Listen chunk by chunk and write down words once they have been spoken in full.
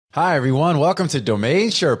Hi, everyone. Welcome to Domain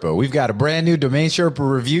Sherpa. We've got a brand new Domain Sherpa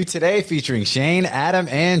review today featuring Shane, Adam,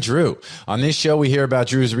 and Drew. On this show, we hear about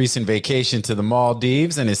Drew's recent vacation to the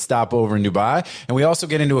Maldives and his stopover in Dubai. And we also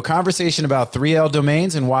get into a conversation about 3L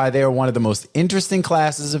domains and why they are one of the most interesting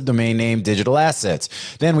classes of domain name digital assets.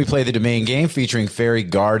 Then we play the domain game featuring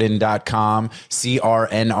fairygarden.com,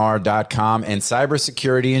 crnr.com, and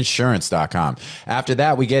cybersecurityinsurance.com. After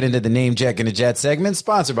that, we get into the Namejet Gonna Jet segment,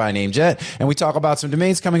 sponsored by Namejet, and we talk about some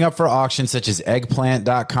domains coming up for auction, such as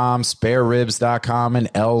eggplant.com, spareribs.com,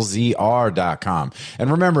 and lzr.com. And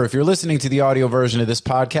remember, if you're listening to the audio version of this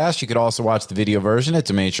podcast, you could also watch the video version at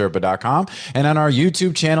DomainSherpa.com and on our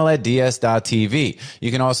YouTube channel at ds.tv.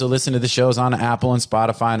 You can also listen to the shows on Apple and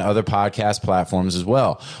Spotify and other podcast platforms as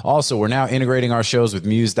well. Also, we're now integrating our shows with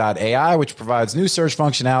Muse.ai, which provides new search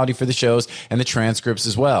functionality for the shows and the transcripts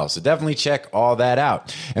as well. So definitely check all that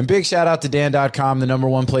out. And big shout out to Dan.com, the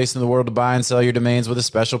 #1 place in the world to buy and sell your domains, with a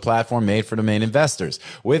special platform made for domain investors.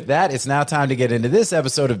 With that, it's now time to get into this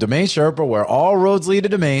episode of Domain Sherpa, where all roads lead to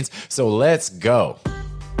domains. So let's go.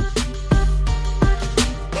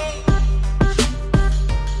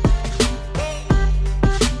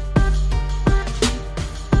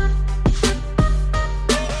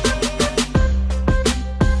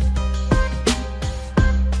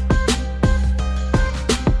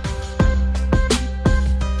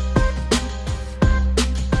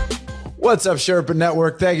 What's up, Sherpa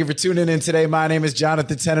Network? Thank you for tuning in today. My name is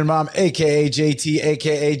Jonathan Tenenbaum, a.k.a. JT,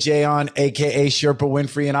 a.k.a. Jayon, a.k.a. Sherpa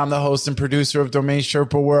Winfrey, and I'm the host and producer of Domain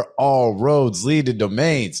Sherpa, where all roads lead to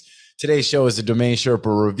domains. Today's show is a Domain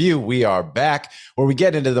Sherpa review. We are back, where we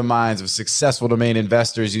get into the minds of successful domain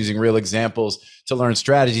investors using real examples to learn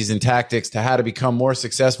strategies and tactics to how to become more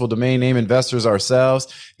successful domain name investors ourselves.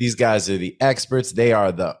 These guys are the experts. They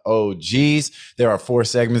are the OGs. There are 4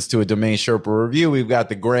 segments to a Domain Sherpa review. We've got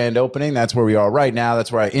the grand opening. That's where we are right now.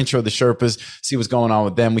 That's where I intro the Sherpas, see what's going on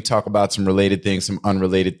with them. We talk about some related things, some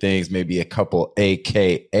unrelated things, maybe a couple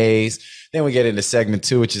AKAs. Then we get into segment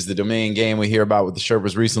 2, which is the domain game. We hear about what the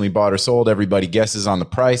Sherpas recently bought or sold. Everybody guesses on the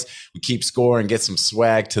price. We keep score and get some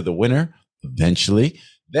swag to the winner eventually.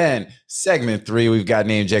 Then segment 3, we've got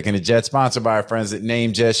Namejet Gonna Jet, sponsored by our friends at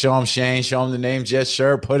Namejet. Show them Shane, show them the Namejet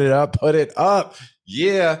shirt. Put it up, put it up.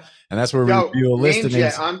 Yeah. And that's where we review a list of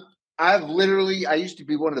names. I used to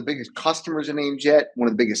be one of the biggest customers of Namejet, one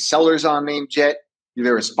of the biggest sellers on Namejet.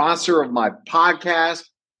 They're a sponsor of my podcast,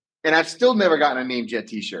 and I've still never gotten a Namejet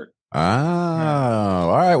t-shirt. Oh,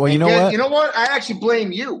 all right. Well, you know what? You know what? I actually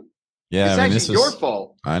blame you. Yeah, it's actually your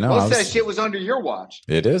fault. I know. Most of that shit was under your watch.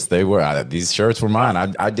 It is. They were. These shirts were mine.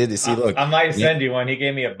 I did this. See, look. I might send you one. He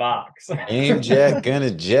gave me a box. Namejet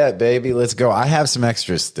Gonna Jet, baby. Let's go. I have some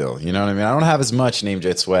extras still. You know what I mean? I don't have as much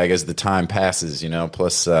Namejet swag as the time passes,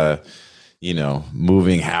 plus,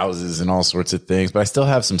 moving houses and all sorts of things. But I still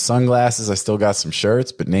have some sunglasses. I still got some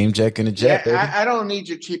shirts, but Namejet Gonna Jet, baby. I don't need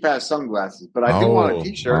your cheap-ass sunglasses, but I do want a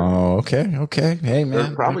t-shirt. Oh, okay. Hey, man.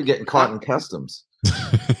 They're probably getting caught in customs.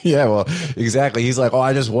 Yeah, well, exactly. He's like,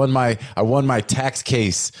 I won my tax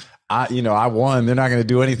case. I won. They're not going to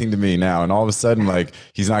do anything to me now. And all of a sudden, like,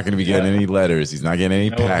 he's not going to be getting any letters. He's not getting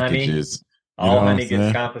any packages. All money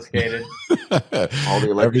gets confiscated. All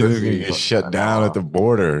the everything's going to get shut down at the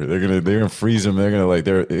border. They're gonna freeze them.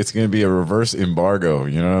 It's going to be a reverse embargo.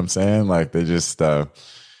 You know what I'm saying? Like, they just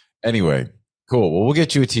anyway. Cool. Well, we'll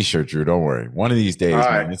get you a t-shirt, Drew. Don't worry. One of these days, man,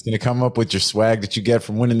 right. It's going to come up with your swag that you get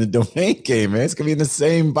from winning the domain game, man. It's going to be in the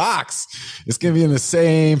same box. It's going to be in the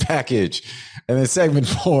same package. And then segment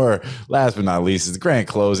 4, last but not least, is the grand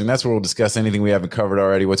closing. That's where we'll discuss anything we haven't covered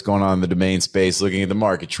already, what's going on in the domain space, looking at the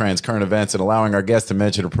market trends, current events, and allowing our guests to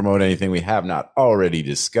mention or promote anything we have not already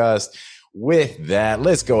discussed. With that,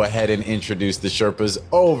 let's go ahead and introduce the Sherpas.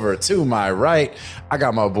 Over to my right, I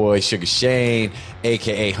got my boy Sugar Shane,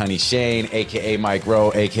 a.k.a. Honey Shane, a.k.a. Mike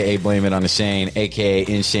Rowe, a.k.a. Blame It on the Shane, a.k.a.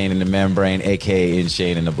 In Shane in the Membrane, a.k.a. In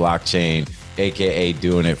Shane in the Blockchain, a.k.a.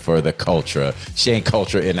 Doing It for the Culture. Shane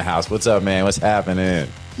Culture in the house. What's up, man? What's happening?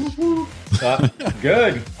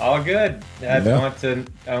 Good. All good. I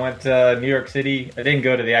went to New York City. I didn't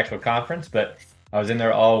go to the actual conference, but I was in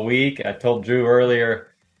there all week. I told Drew earlier,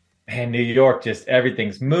 man, New York, just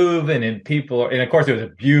everything's moving and people and of course it was a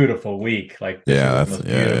beautiful week. Like, that's the most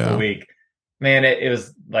beautiful week. Man, it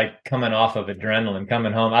was like coming off of adrenaline,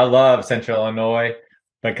 coming home. I love Central Illinois,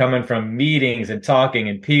 but coming from meetings and talking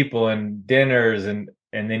and people and dinners and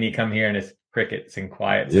then you come here and it's crickets and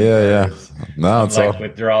quiet. No, it's like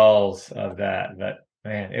withdrawals of that. But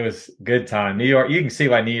man, it was a good time. New York, you can see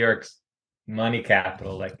why New York's money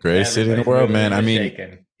capital, like greatest city in the world, man. I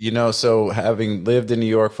mean, So having lived in New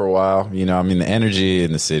York for a while, I mean, the energy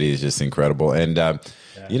in the city is just incredible. And,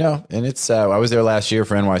 and it's, I was there last year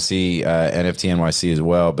for NYC, NFT NYC as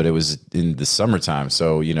well, but it was in the summertime.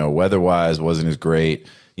 So, weather wise wasn't as great.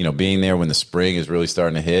 Being there when the spring is really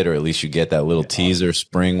starting to hit, or at least you get that little teaser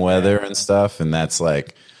spring weather and stuff. And that's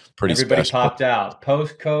like pretty Everybody special. popped out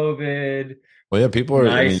post-COVID. Well, yeah, people are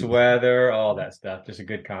nice weather, all that stuff. Just a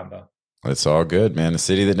good combo. It's all good, man. The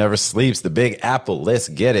city that never sleeps, the Big Apple. Let's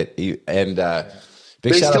get it. And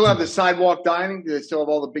they still have the sidewalk dining. Do they still have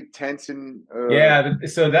all the big tents and? Yeah,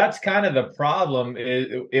 so that's kind of the problem.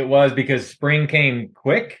 It was because spring came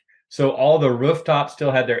quick, so all the rooftops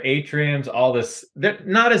still had their atriums. All this,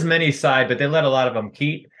 not as many side, but they let a lot of them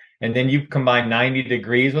keep. And then you combine 90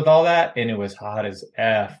 degrees with all that, and it was hot as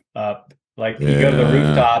F up. Like you go to the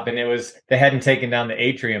rooftop, and they hadn't taken down the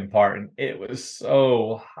atrium part, and it was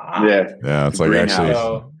so hot. Yeah, it's like actually,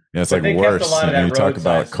 it's like worse. You talk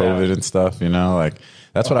about COVID and stuff, like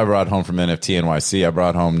that's what I brought home from NFT NYC. I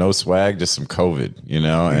brought home no swag, just some COVID,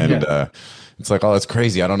 and it's like, oh, that's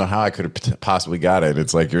crazy. I don't know how I could have possibly got it.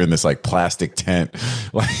 It's like you're in this like plastic tent,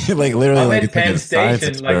 like literally like it's like a science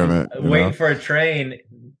experiment. Like, waiting for a train,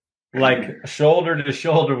 like shoulder to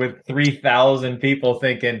shoulder with 3,000 people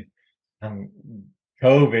thinking.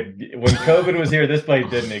 COVID. When COVID was here, this place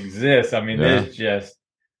didn't exist. I mean, there's just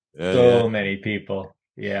so many people.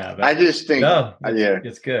 Yeah, but I just think,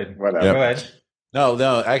 it's good. Whatever. Yep. Go ahead.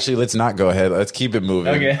 No. Actually, let's not go ahead. Let's keep it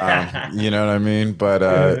moving. Okay. You know what I mean? But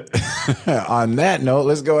on that note,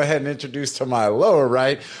 let's go ahead and introduce to my lower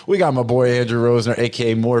right. We got my boy Andrew Rosner,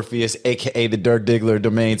 aka Morpheus, aka the Dirt Diggler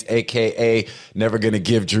Domains, aka Never Gonna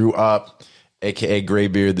Give Drew Up, aka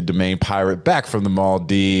Graybeard, the domain pirate, back from the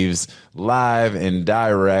Maldives, live and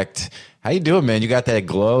direct. How you doing, man? You got that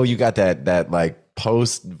glow? You got that like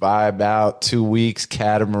post vibe out, 2 weeks,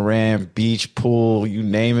 catamaran, beach, pool, you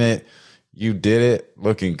name it. You did it.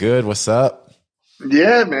 Looking good. What's up?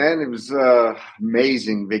 Yeah, man. It was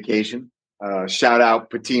amazing vacation. Shout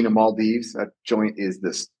out Patina Maldives. That joint is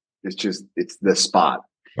it's the spot.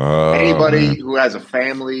 Anybody who has a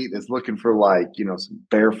family that's looking for some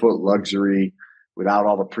barefoot luxury without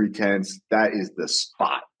all the pretense, that is the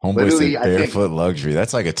spot. Homeboy said barefoot luxury.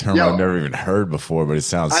 That's like a term I've never even heard before, but it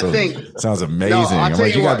sounds sounds amazing. No, I'm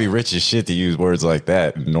like, you gotta be rich as shit to use words like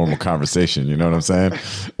that in normal conversation. You know what I'm saying?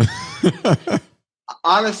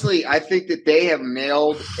 Honestly, I think that they have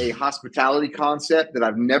nailed a hospitality concept that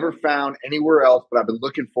I've never found anywhere else, but I've been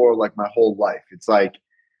looking for like my whole life. It's like,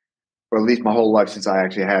 or at least my whole life since I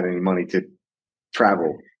actually had any money to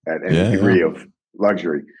travel at any degree of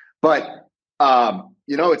luxury. But,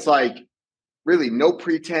 it's like really no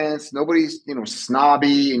pretense. Nobody's,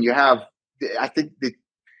 snobby. And I think the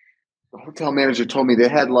hotel manager told me they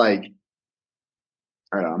had like,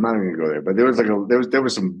 I don't know, I'm not even gonna go there, but there was like there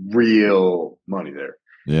was some real money there.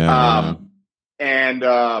 Yeah.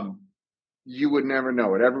 You would never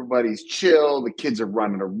know it. Everybody's chill. The kids are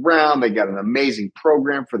running around. They got an amazing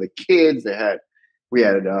program for the kids. We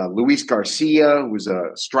had Luis Garcia, who was a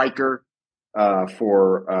striker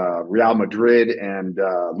for Real Madrid and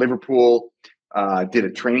Liverpool. Did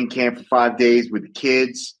a training camp for 5 days with the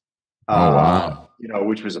kids. Wow.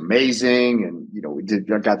 Which was amazing. And,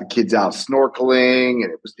 I got the kids out snorkeling,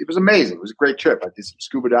 and it was amazing. It was a great trip. I did some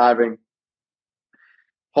scuba diving.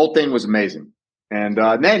 Whole thing was amazing. And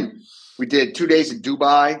then we did 2 days in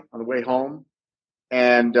Dubai on the way home.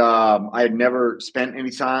 And I had never spent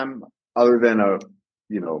any time other than a,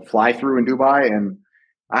 fly through in Dubai. And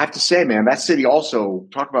I have to say, man, that city also,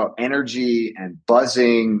 talk about energy and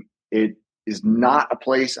buzzing. It is not a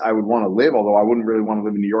place I would want to live, although I wouldn't really want to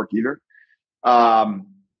live in New York either.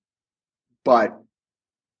 But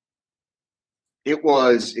it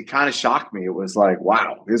kind of shocked me. It was like,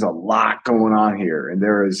 wow, there's a lot going on here. And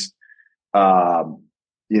there is,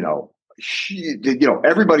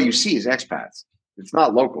 everybody you see is expats. It's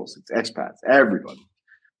not locals, it's expats, everybody.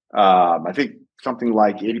 I think something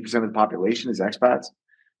like 80% of the population is expats.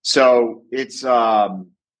 So it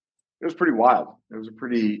was pretty wild. It was a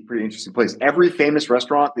pretty interesting place. Every famous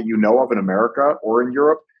restaurant that you know of in America or in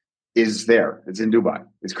Europe is there. It's in Dubai.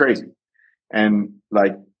 It's crazy. And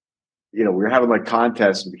like, we were having like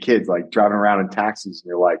contests with the kids, like driving around in taxis, and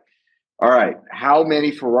they're like, all right, how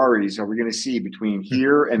many Ferraris are we going to see between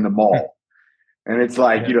here and the mall? And it's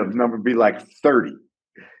like, the number would be like 30.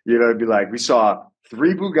 It'd be like, we saw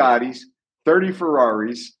 3 Bugattis, 30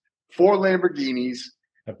 Ferraris, 4 Lamborghinis,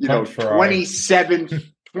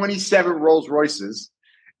 27 Rolls Royces,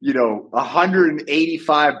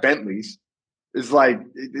 185 Bentleys. It's like,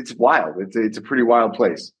 it's wild. It's a pretty wild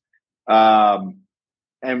place.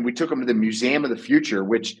 And we took them to the Museum of the Future,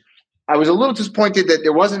 which I was a little disappointed that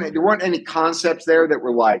there weren't any concepts there that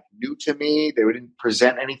were like new to me. They didn't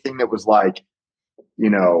present anything that was like,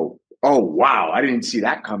 oh wow, I didn't see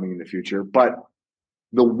that coming in the future. But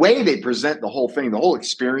the way they present the whole thing, the whole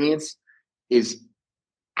experience is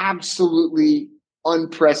absolutely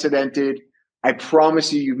unprecedented. I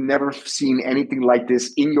promise you've never seen anything like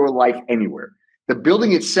this in your life anywhere. The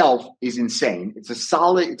building itself is insane. It's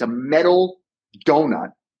a metal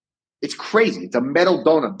donut. It's crazy. It's a metal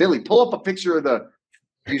donut. Billy, pull up a picture of the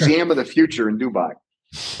Museum of the Future in Dubai.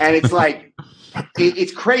 And it's like,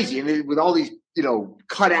 it's crazy. And with all these,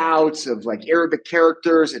 cutouts of like Arabic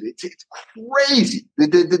characters, and it's crazy.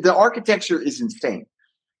 The architecture is insane.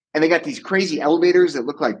 And they got these crazy elevators that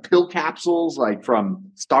look like pill capsules, like from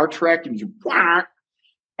Star Trek. And you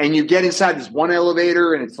get inside this one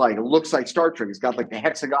elevator, and it looks like Star Trek. It's got like the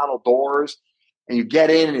hexagonal doors. And you get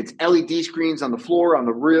in, and it's LED screens on the floor, on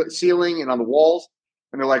the ceiling, and on the walls.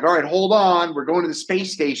 And they're like, all right, hold on. We're going to the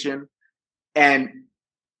space station. And,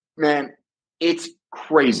 man, it's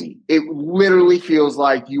crazy. It literally feels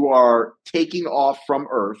like you are taking off from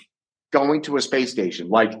Earth, going to a space station.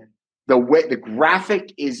 Like, the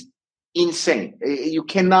graphic is insane. You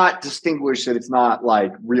cannot distinguish that it's not,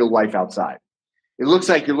 like, real life outside. It looks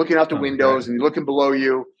like you're looking out the windows, and you're looking below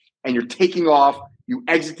you, and you're taking off. You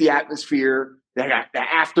exit the atmosphere. They got the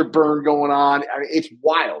afterburn going on. I mean, it's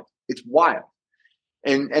wild. It's wild.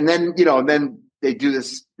 And then, then they do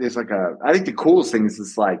this. There's I think the coolest thing is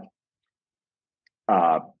this like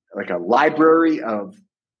a library of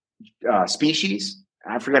species.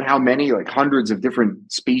 I forget how many, like hundreds of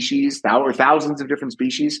different species, or thousands of different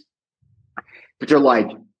species. But they're like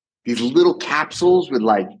these little capsules with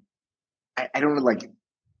like, I don't know, like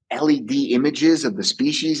LED images of the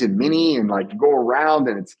species and mini, and like go around,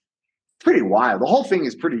 and it's pretty wild. The whole thing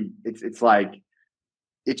is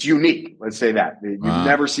it's unique. Let's say that. You've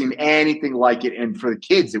never seen anything like it. And for the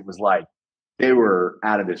kids, it was like they were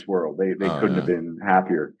out of this world. They couldn't have been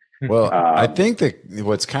happier. Well, I think that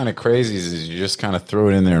what's kind of crazy is you just kind of throw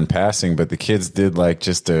it in there in passing, but the kids did like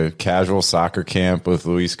just a casual soccer camp with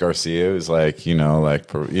Luis Garcia. It was like, I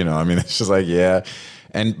mean, it's just like, yeah.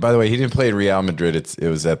 And by the way, he didn't play at Real Madrid. It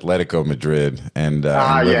was Atletico Madrid and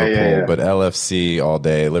Liverpool, yeah. But LFC all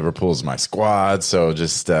day. Liverpool's my squad. So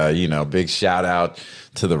just, big shout out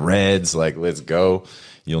to the Reds. Like, let's go.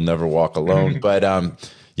 You'll never walk alone. But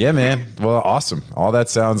yeah, man. Well, awesome. All that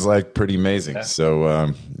sounds like pretty amazing. Yeah.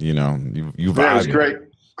 So, you it was great.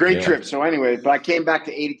 Great trip. So anyway, but I came back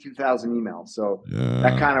to 82,000 emails. So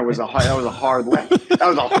that kind of was a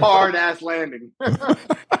hard ass landing.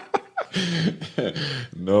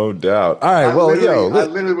 No doubt. All right. I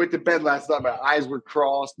literally went to bed last night. My eyes were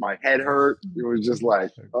crossed. My head hurt. It was just like,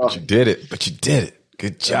 oh. But you did it.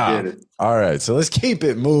 Good job. I did it. All right. So let's keep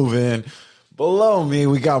it moving. Below me,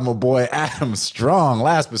 we got my boy Adam Strong.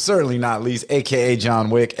 Last but certainly not least, a.k.a. John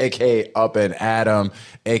Wick, a.k.a. Up and Adam,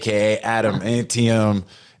 a.k.a. Adam Antium,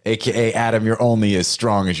 a.k.a. Adam, you're only as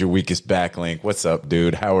strong as your weakest backlink. What's up,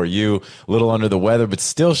 dude? How are you? A little under the weather, but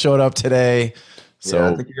still showed up today. So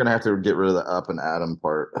yeah, I think you're gonna have to get rid of the Up and Adam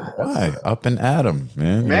part. Why Up and Adam,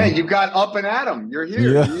 man? Man, you got Up and Adam. You're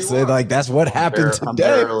here. Yeah, say like that's what happened today. I'm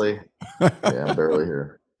barely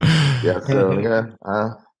here. Yeah, so yeah,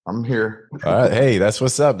 I'm here. All right, hey, that's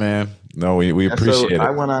what's up, man. No, we appreciate it.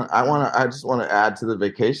 I just want to add to the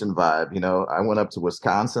vacation vibe. I went up to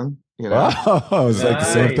Wisconsin. Oh, it's like the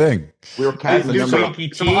same thing. We were counting the number.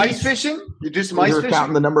 Some ice fishing. You do some ice fishing. We were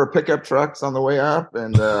counting the number of pickup trucks on the way up,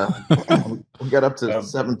 and we got up to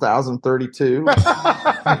 7,032.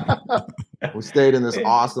 We stayed in this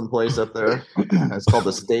awesome place up there. It's called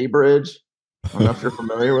the Stay Bridge. I don't know if you're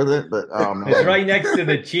familiar with it, but it's right next to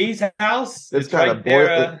the cheese house. It's got right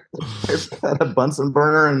there. It's got a Bunsen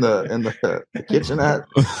burner in the kitchenette.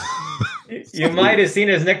 You might have seen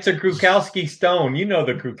it next to Krukowski Stone. You know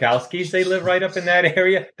the Krukowskis. They live right up in that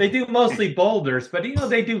area. They do mostly boulders, but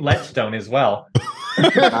they do ledgestone as well.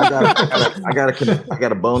 I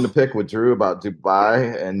got a bone to pick with Drew about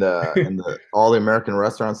Dubai and all the American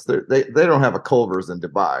restaurants. They don't have a Culver's in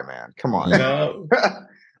Dubai, man. Come on. No.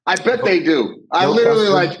 I bet they do. I literally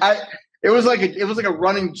it was like a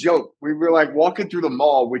running joke. We were like walking through the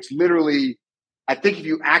mall, which literally, I think if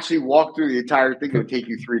you actually walk through the entire thing, it would take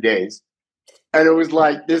you 3 days. And it was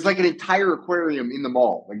like there's like an entire aquarium in the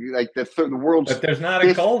mall, like the world's but there's not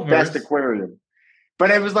a Culver's. Best aquarium. But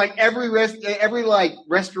it was like every like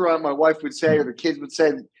restaurant my wife would say or the kids would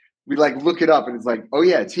say, we'd like look it up, and it's like, oh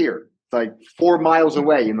yeah, it's here. It's like 4 miles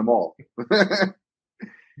away in the mall.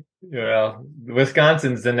 Well,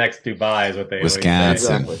 Wisconsin's the next Dubai, is what they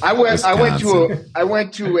Wisconsin. Say. I went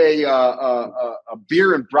to a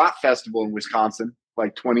beer and brat festival in Wisconsin.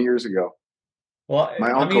 like 20 years ago. Well, My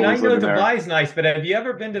I uncle mean, I was know living there. Dubai's nice, but have you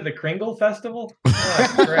ever been to the Kringle Festival? Oh,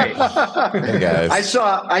 that's great. Hey guys.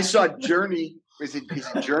 I saw Journey. Is it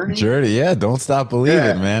Journey? Journey, yeah. Don't stop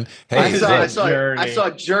believing, man. Hey, I saw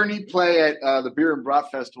Journey play at the Beer and Brat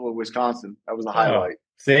Festival in Wisconsin. That was a highlight.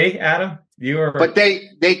 See, Adam, you were. But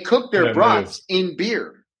they cook their brats in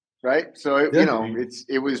beer. Right, so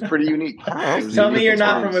it was pretty unique. Tell me you're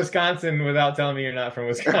not from Wisconsin without telling me you're not from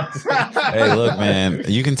Wisconsin. Hey, look, man,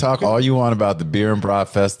 you can talk all you want about the Beer and Brat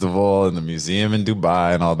Festival and the museum in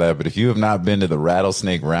Dubai and all that, but if you have not been to the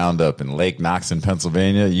Rattlesnake Roundup in Lake Knox in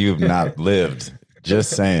Pennsylvania, you have not lived.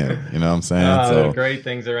 Just saying, you know what I'm saying? So great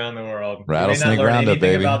things around the world. Rattlesnake Roundup,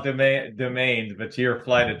 baby. About domains, but you're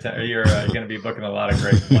going to be booking a lot of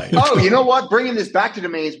great flights. Oh, you know what? Bringing this back to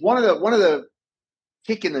domains, one of the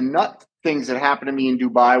kick in the nut things that happened to me in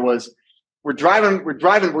Dubai was we're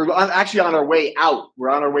actually on our way out. We're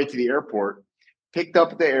on our way to the airport, picked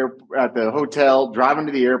up at the hotel, driving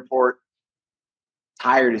to the airport,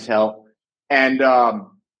 tired as hell. And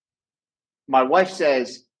my wife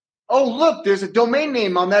says, "Oh, look, there's a domain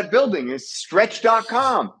name on that building. It's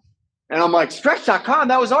stretch.com." And I'm like, "Stretch.com?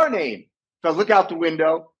 That was our name." So I look out the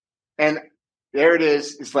window and there it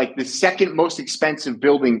is. It's like the second most expensive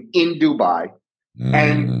building in Dubai.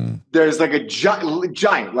 And there's like a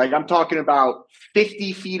giant, like I'm talking about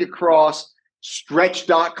 50 feet across,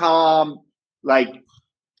 stretch.com, like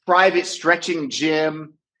private stretching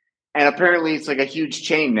gym. And apparently it's like a huge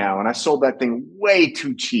chain now. And I sold that thing way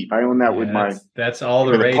too cheap. I own that with that's all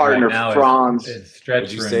the rage partner, right now Franz. is stretch.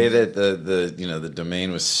 Would you say that the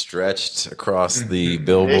domain was stretched across the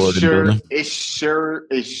billboard? It sure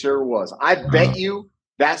was. I bet you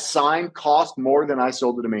that sign cost more than I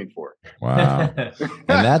sold the domain for. Wow.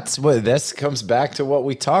 And this comes back to what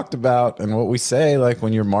we talked about and what we say, like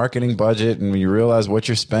when your marketing budget and when you realize what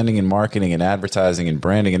you're spending in marketing and advertising and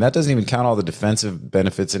branding, and that doesn't even count all the defensive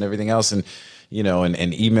benefits and everything else. And,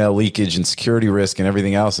 and email leakage and security risk and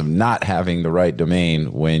everything else of not having the right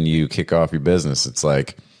domain when you kick off your business. It's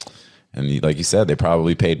like, and like you said, they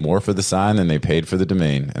probably paid more for the sign than they paid for the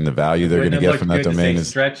domain, and the value they're going to get from that domain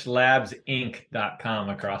is stretchlabsinc.com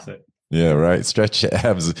across it. Yeah, right.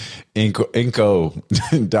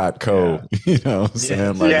 Stretchlabsinco.co. You know what I'm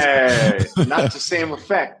saying? Not the same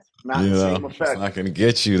effect. Not the same effect. It's not going to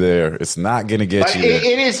get you there. It's not going to get you there.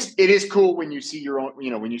 It is cool when you see your own,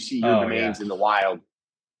 when you see your domains in the wild.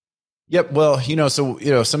 Yep. Well,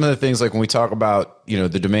 some of the things like when we talk about,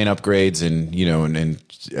 the domain upgrades and, and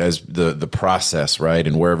as the process, right.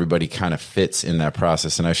 And where everybody kind of fits in that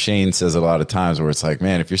process. And as Shane says a lot of times where it's like,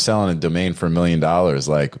 man, if you're selling a domain for $1 million,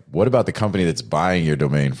 like what about the company that's buying your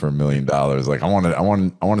domain for $1 million? Like I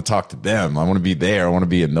want to talk to them. I want to be there. I want to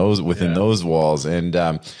be within those walls. And,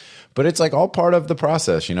 but it's like all part of the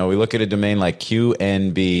process. We look at a domain like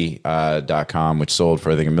QNB.com, which sold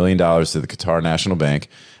for, I think, $1 million to the Qatar National Bank.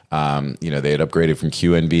 They had upgraded from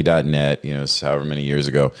QNB.net, however many years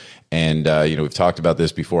ago. And, we've talked about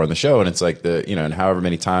this before on the show, and it's like and however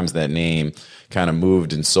many times that name kind of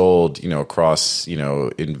moved and sold, across,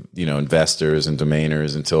 investors and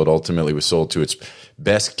domainers until it ultimately was sold to its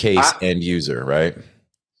best case end user, right?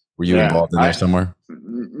 Were you involved in there somewhere?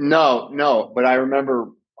 No, but I remember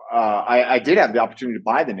I did have the opportunity to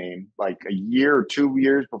buy the name like a year or 2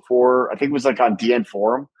 years before. I think it was like on DN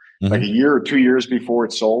Forum. Like a year or 2 years before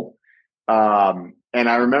it sold. And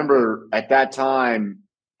I remember at that time,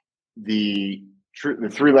 the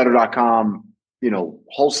 3letter.com,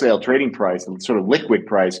 wholesale trading price and sort of liquid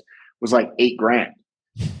price was like $8,000.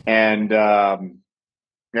 And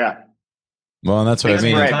well, and that's what I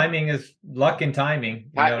mean. Timing is luck and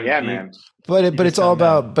timing. Man. But it's all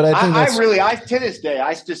about, but I think to this day,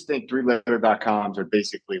 I just think 3letter.coms are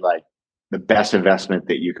basically like the best investment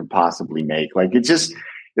that you can possibly make. Like it's just,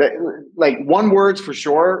 like one word's for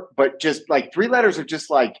sure, but just like 3 letters are just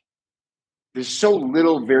like, there's so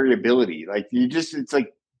little variability. Like it's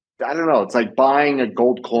like, I don't know. It's like buying a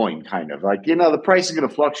gold coin kind of like, the price is going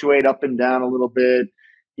to fluctuate up and down a little bit,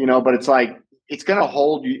 but it's like, it's going to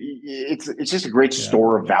hold you. It's just a great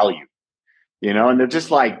store of value, and they're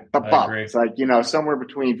just like, it's like, somewhere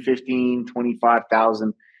between 15,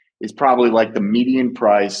 25,000 is probably like the median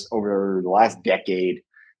price over the last decade.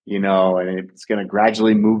 And it's going to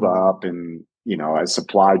gradually move up and, as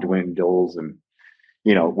supply dwindles and,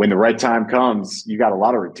 when the right time comes, you got a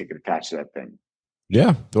lottery ticket attached to that thing.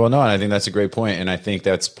 Yeah. Well, no, and I think that's a great point. And I think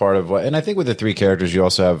that's part of and I think with the 3 characters, you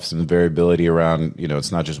also have some variability around,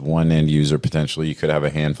 it's not just one end user. Potentially you could have a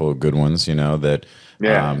handful of good ones, and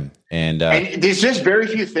there's just very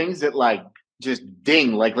few things that like just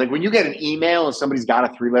ding, like when you get an email and somebody's got a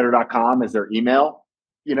 3letter.com as their email,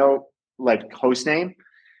 like host name,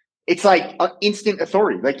 it's like instant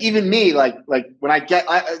authority. Like even me, like when I get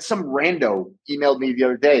some rando emailed me the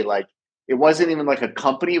other day, like it wasn't even like a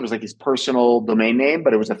company. It was like his personal domain name,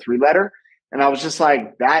 but it was a 3-letter. And I was just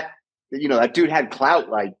like that dude had clout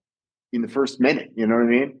like in the first minute. You know what I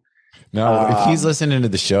mean? No, if he's listening to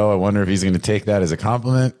the show, I wonder if he's going to take that as a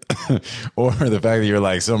compliment or the fact that you're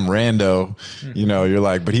like some rando, you're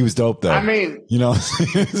like, but he was dope though. I mean,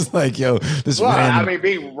 it's like, yo, this random. I mean,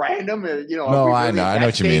 being random, No, I know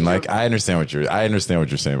what you mean. Like, I understand what you're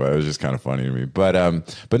saying, but it was just kind of funny to me. But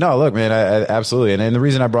no, look, man, I absolutely. And the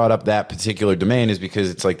reason I brought up that particular domain is because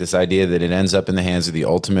it's like this idea that it ends up in the hands of the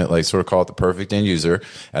ultimate, like sort of call it the perfect end user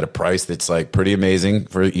at a price that's like pretty amazing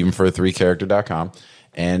for a 3-character.com.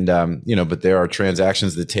 And, but there are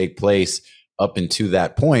transactions that take place up into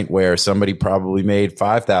that point where somebody probably made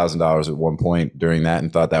 $5,000 at one point during that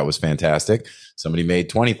and thought that was fantastic. Somebody made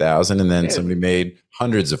 20,000 and then somebody made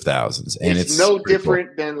hundreds of thousands. And it's no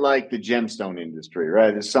different than like the gemstone industry,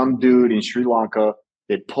 right? There's some dude in Sri Lanka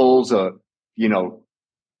that pulls a,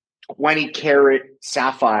 20 carat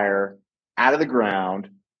sapphire out of the ground.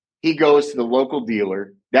 He goes to the local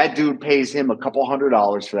dealer. That dude pays him a couple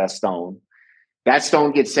 $100s for that stone. That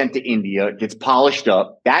stone gets sent to India, gets polished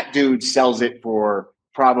up. That dude sells it for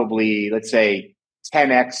probably, let's say,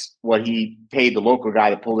 10x what he paid the local guy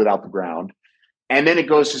that pulled it out the ground. And then it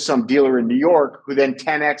goes to some dealer in New York who then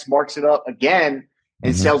 10x marks it up again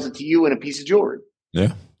and sells it to you in a piece of jewelry.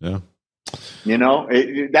 Yeah, yeah.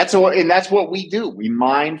 That's what we do. We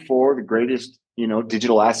mine for the greatest,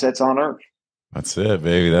 digital assets on earth. That's it,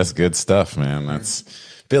 baby. That's good stuff, man. That's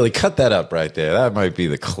Billy, cut that up right there. That might be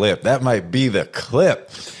the clip.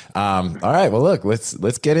 All right. Well, look,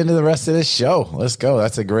 let's get into the rest of this show. Let's go.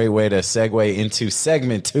 That's a great way to segue into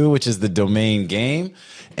segment 2, which is the domain game.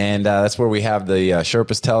 And that's where we have the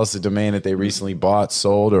Sherpas tell us the domain that they recently bought,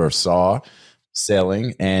 sold, or saw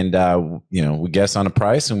selling. And, we guess on a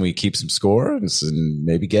price and we keep some score and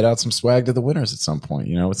maybe get out some swag to the winners at some point,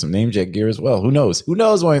 with some name check gear as well. Who knows? Who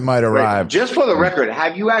knows when it might arrive? Just for the record,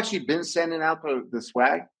 have you actually been sending out the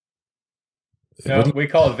swag? No, we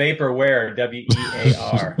call it vaporware, WEAR.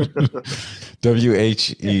 WHERE.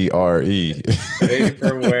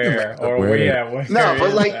 Vaporware. No,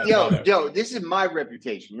 but like, yo, this is my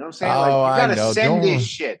reputation. You know what I'm saying? Like, you gotta send this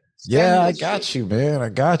shit. I got you, man. I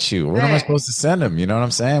got you. What am I supposed to send them? You know what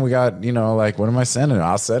I'm saying? We got, what am I sending?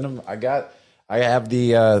 I'll send them. I have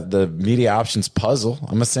the media options puzzle.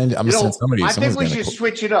 I'm gonna send somebody. I think we should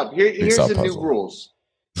switch it up. Here's the new rules.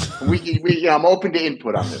 I'm open to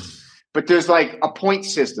input on this. But there's like a point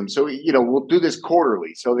system. So, we'll do this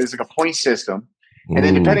quarterly. So there's like a point system. And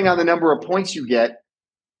then depending on the number of points you get,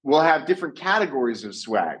 we'll have different categories of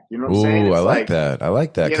swag. You know what I'm saying? I like that. I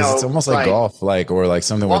like that. Because it's almost like golf, or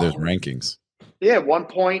something where there's rankings. Yeah, 1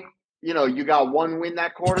 point. You got 1 win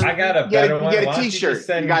that quarter. I got a better one. You get a T-shirt.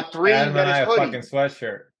 You got 3. Adam you get a hoodie. fucking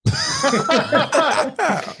sweatshirt.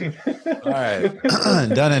 All right.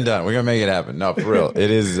 Done and done. We're gonna make it happen. No, for real. It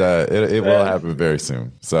is it will happen very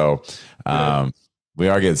soon. So we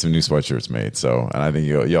are getting some new sweatshirts made. So, and I think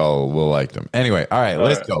y'all will like them. Anyway, all right,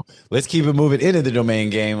 let's go. Let's keep it moving into the domain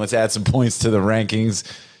game. Let's add some points to the rankings.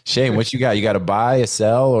 Shane, what you got? You got to buy, a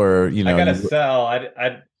sell, or I gotta sell.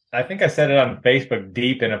 I think I said it on Facebook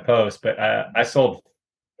deep in a post, but I sold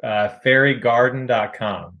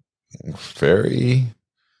fairygarden.com.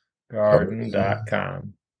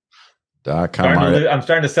 Fairygarden.com. I'm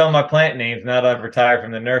starting to sell my plant names now that I've retired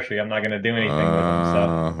from the nursery. I'm not going to do anything with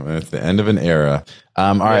them. So it's the end of an era.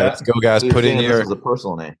 All right, let's go, guys. So put in your a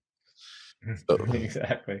personal name.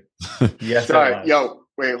 Exactly. Yes. Sorry,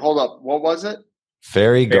 wait, hold up. What was it?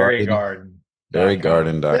 Fairygarden.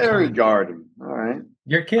 Fairygarden.com. Fairy Garden. All right.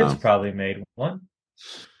 Your kids probably made one.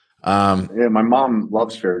 Yeah, my mom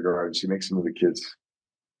loves Fairy Garden. She makes them with the kids.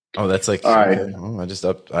 Oh, that's like all right.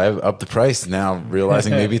 I have upped the price now,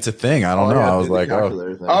 realizing maybe it's a thing. I don't know. I was like,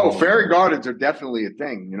 Fairy Gardens are definitely a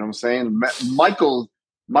thing. You know what I'm saying? Michael's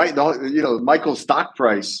stock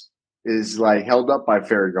price is like held up by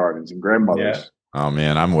Fairy Gardens and grandmothers. Yeah. Oh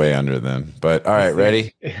man, I'm way under then. But all right,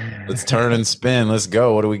 ready? Let's turn and spin. Let's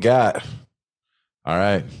go. What do we got? All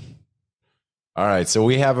right. So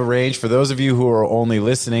we have a range for those of you who are only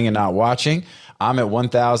listening and not watching. I'm at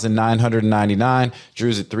 1,999.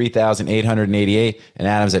 Drew's at 3,888, and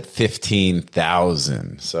Adam's at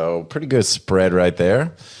 15,000. So pretty good spread right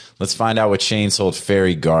there. Let's find out what Shane sold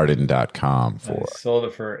fairygarden.com for. I sold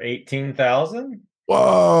it for 18,000.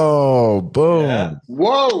 Whoa! Boom! Yeah.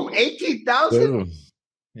 Whoa! 18,000.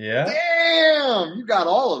 Yeah. Damn! You got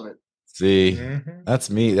all of it. See, that's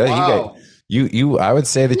me. Wow. You. I would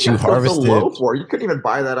say that you harvested. So low for you couldn't even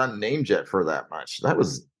buy that on NameJet for that much. That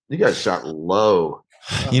was You guys shot low.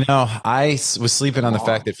 You know, I was sleeping on the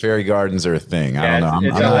fact that fairy gardens are a thing. I don't know.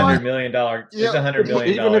 It's $100 million. It's $100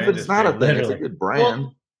 million. Even if it's not a thing, it's a good brand.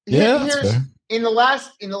 Well, Yeah, that's here's fair. in the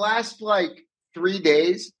last like 3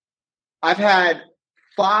 days, I've had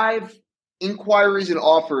 5 inquiries and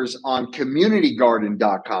offers on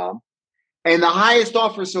communitygarden.com, and the highest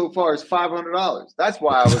offer so far is $500. That's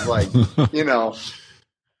why I was like, you know.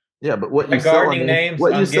 Yeah, but what you sell a name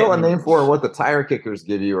for and what the tire kickers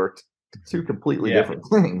give you are two completely different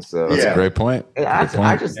things. So that's a great point.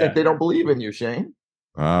 I just think they don't believe in you, Shane.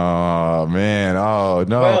 Oh man! Oh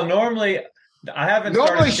no! Well, normally I haven't.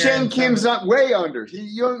 Normally Shane Kim's not way under.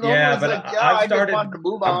 But I've started. To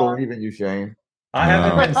move I on. believe in you, Shane. I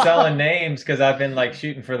haven't been selling names because I've been like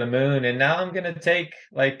shooting for the moon, and now I'm gonna take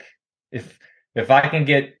like if I can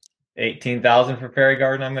get 18,000 for Fairy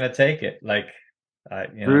Garden, I'm gonna take it. Like,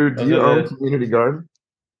 Drew, do you own Community Garden?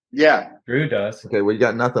 Yeah, Drew does. Okay, well, you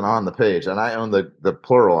got nothing on the page, and I own the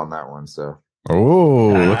plural on that one. So,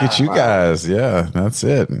 look at you guys! Yeah, that's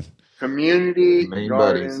it.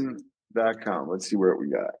 CommunityGarden.com. Let's see where we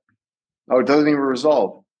got. Oh, it doesn't even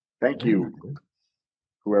resolve. Thank you,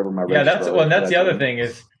 whoever my that's the other thing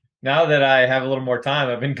is now that I have a little more time,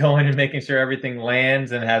 I've been going and making sure everything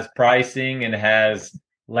lands and has pricing and has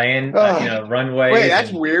land, runways. Wait,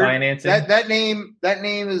 that's weird. Financing. That name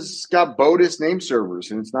has got BOTUS name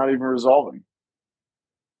servers, and it's not even resolving.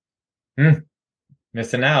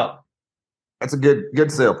 Missing out. That's a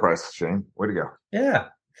good sale price, Shane. Way to go. Yeah.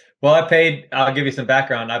 Well, I'll give you some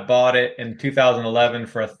background. I bought it in 2011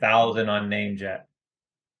 for $1,000 on NameJet.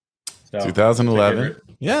 So 2011.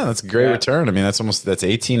 Yeah, that's a great return. I mean, that's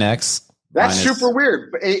 18x. That's super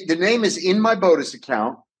weird. But the name is in my BOTUS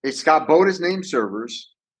account. It's got BOTUS name servers.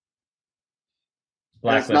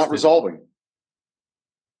 It's not resolving.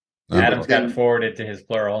 Adam's got forwarded to his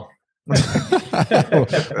plural. We'll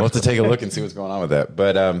have to take a look and see what's going on with that.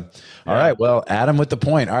 But all right, well, Adam with the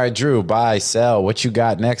point. All right, Drew, buy, sell. What you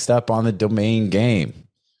got next up on the domain game?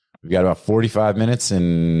 We've got about 45 minutes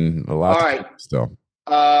and a lot. All right, still.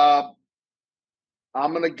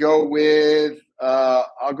 I'm gonna go with.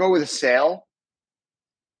 I'll go with a sale.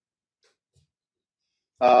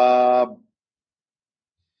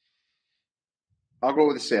 I'll go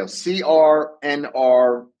with a sale. CRNR.com.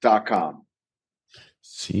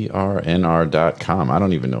 CRNR.com. I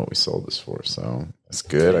don't even know what we sold this for, so that's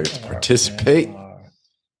good. I get to participate.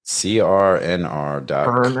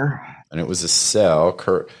 CRNR.com. And it was a sell.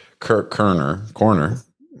 Kirk Corner.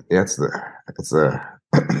 Yeah, it's the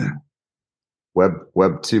web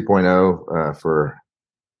 2.0 for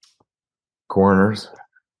coroners.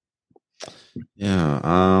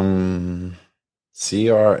 Yeah.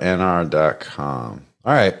 CRNR.com.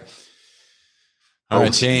 All right. All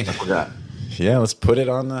right, Shane. I forgot. Yeah, let's put it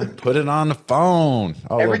on the phone.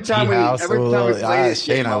 Oh, every time we play this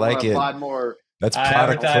Shane, I like it. That's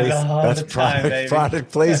product placement. That's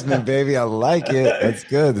product placement, baby. I like it. That's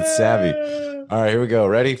good. That's savvy. All right, here we go.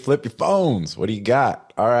 Ready? Flip your phones. What do you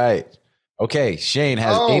got? All right. Okay, Shane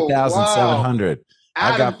has 8,700. Wow.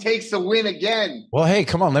 Adam takes the win again. Well, hey,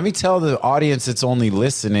 come on. Let me tell the audience that's only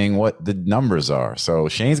listening what the numbers are. So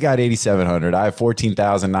Shane's got 8,700. I have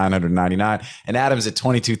 14,999. And Adam's at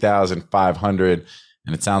 22,500.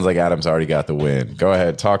 And it sounds like Adam's already got the win. Go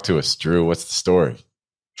ahead. Talk to us, Drew. What's the story?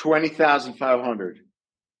 20,500.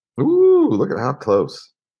 Ooh, look at how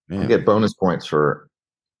close. Man. You get bonus points for...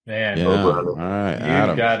 Man, yeah. All right,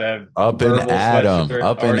 Adam. Got a up and at them.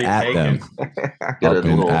 Up and at them. Up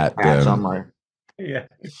and at them. Yeah.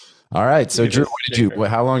 All right. So Drew,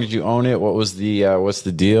 how long did you own it? What was what's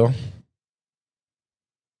the deal?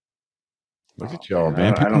 Look at y'all,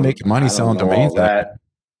 man. People making money selling domains.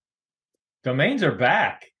 Domains are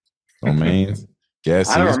back. Domains. Guess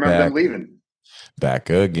I don't remember them leaving. Back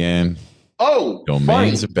again. Oh,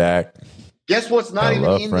 domains are back. Guess what's not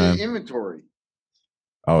even in the inventory?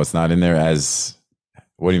 Oh, it's not in there as.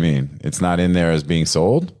 What do you mean? It's not in there as being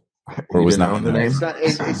sold? Or was not in the name? It's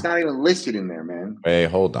not even listed in there, man. Hey,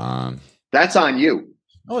 hold on. That's on you.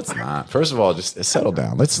 No, it's not. First of all, just settle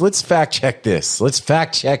down. Let's fact check this. Let's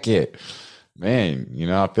fact check it. Man,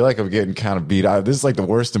 I feel like I'm getting kind of beat out. This is like the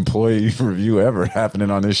worst employee review ever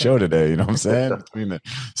happening on this show today. You know what I'm saying? Between the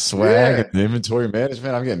swag and the inventory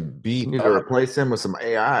management, I'm getting beat. You need to replace him with some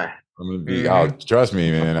AI. I'm gonna be. Oh, trust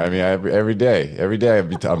me, man. I mean, every day,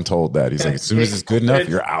 I'm told that. He's like, as soon as it's good enough,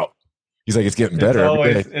 you're out. He's like, it's getting better.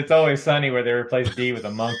 It's always sunny where they replaced D with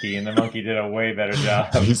a monkey, and the monkey did a way better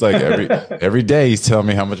job. He's like, every day he's telling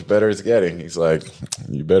me how much better it's getting. He's like,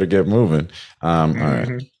 you better get moving. All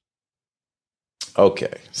right.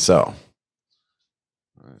 Okay, so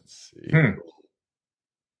let's see.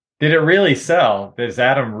 Did it really sell? Does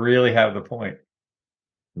Adam really have the point?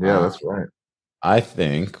 Yeah, that's right. I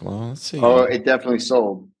think. Well, let's see. Oh, it definitely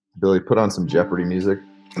sold. Billy, put on some Jeopardy music.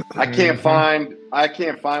 I can't find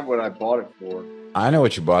what I bought it for. I know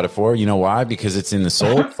what you bought it for. You know why? Because it's in the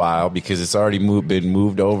sold file, because it's already been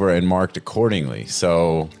moved over and marked accordingly.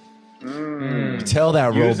 So tell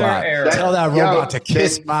that User robot. error. Tell that robot to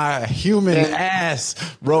kiss my human ass,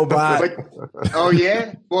 robot. Oh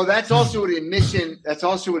yeah. Well, that's also an admission. That's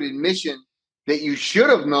also an admission that you should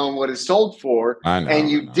have known what it sold for, I know, and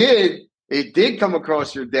you did. It did come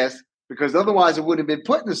across your desk because otherwise it would have been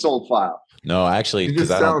put in the sold file. No, actually, You because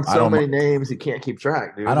just I don't. sound I so don't. many names, you can't keep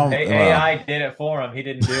track, dude. I don't. AI did it for him. He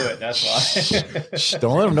didn't do it. That's why.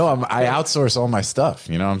 Don't let them know. I outsource all my stuff.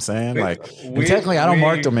 You know what I'm saying? Like, and technically, I don't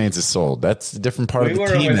mark domains as sold. That's a different part of the We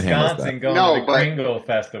team were that in handles Wisconsin that. going to the Kringle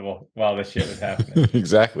Festival while this shit was happening.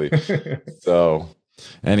 Exactly. So,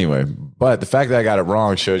 anyway, but the fact that I got it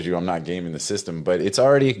wrong shows you I'm not gaming the system. But it's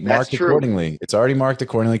already marked accordingly. It's already marked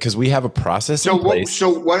accordingly because we have a process in place. So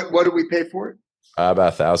what did we pay for it?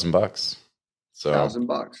 About $1,000. So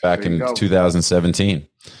 $1,000 back in 2017.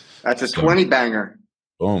 That's a 20 banger.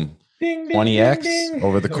 Boom. Ding, ding, 20x ding, ding.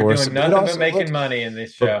 over the course. We're doing nothing but making money in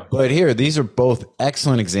this show. But here, these are both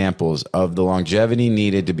excellent examples of the longevity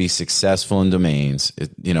needed to be successful in domains, at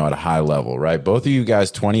a high level, right? Both of you guys,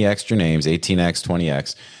 20 extra names, 18x,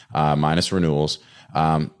 20x, minus renewals.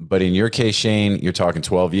 But in your case, Shane, you're talking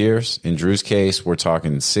 12 years. In Drew's case, we're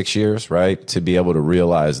talking 6 years, right? To be able to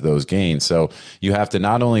realize those gains. So you have to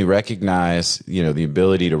not only recognize, the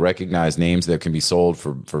ability to recognize names that can be sold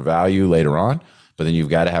for value later on, but then you've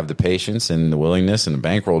got to have the patience and the willingness and the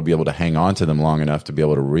bankroll to be able to hang on to them long enough to be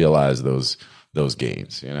able to realize those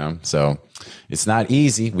gains, So it's not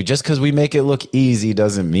easy. Because we make it look easy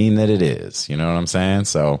doesn't mean that it is. You know what I'm saying?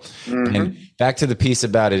 So, and back to the piece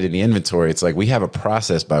about it in the inventory, it's like we have a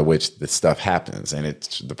process by which this stuff happens, and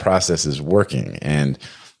the process is working, and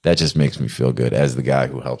that just makes me feel good as the guy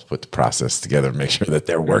who helps put the process together and make sure that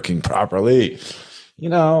they're working properly.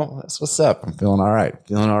 That's what's up. I'm feeling all right.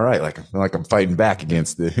 Like I feel like I'm fighting back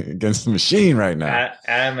against the machine right now.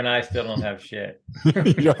 Adam and I still don't have shit.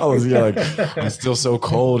 You're like, I'm still so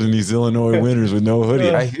cold in these Illinois winters with no hoodie.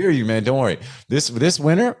 I hear you, man. Don't worry. This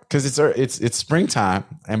winter, because it's springtime,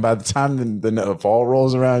 and by the time the fall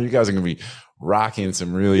rolls around, you guys are gonna be rocking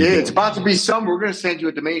some really. Yeah, it's about to be summer. We're gonna send you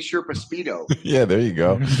a DomainSherpa Speedo. Yeah, there you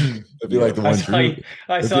go. It'd be like the one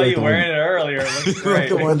I saw you wearing it earlier. It looks great. Like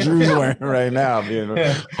the one Drew's wearing right now, being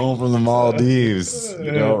home from the Maldives,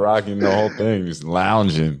 rocking the whole thing, just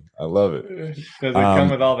lounging. I love it. Does it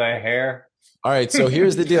come with all the hair? All right, so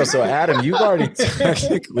here's the deal. So Adam, you've already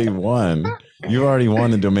technically won. You've already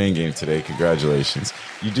won the domain game today. Congratulations.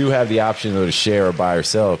 You do have the option though to share or buy or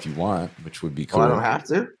sell if you want, which would be cool. I don't have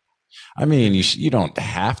to. I mean, you don't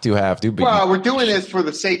have to, but we're doing this for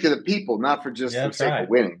the sake of the people, not for just the sake of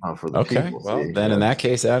winning. Oh, for the people. Well, then in that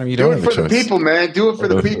case, Adam, you don't have a choice. Do it for the people, man. Do it for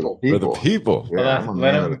the people. For the people. Yeah,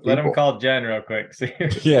 let him call Jen real quick. See?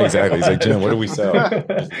 Yeah, exactly. He's like, Jen, what do we sell?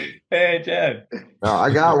 Hey, Jen. No,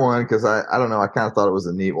 I got one because I don't know. I kind of thought it was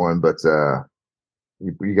a neat one, but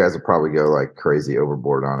you guys will probably go like crazy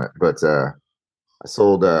overboard on it. But I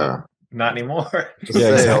sold. Not anymore.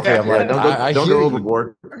 Yeah, exactly. I'm like, don't go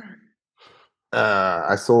overboard.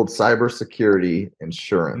 I sold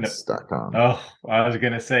cybersecurityinsurance.com. Oh, I was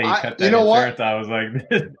going to say, you cut that insurance. I was like,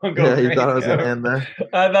 don't go. Yeah, you thought I was going to end there?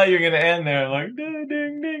 I thought you were going to end there. I'm like, ding,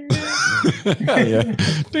 ding, ding, ding. Yeah.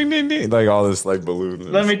 Ding, ding, ding. Like all this like balloon.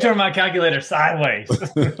 Let me turn my calculator sideways.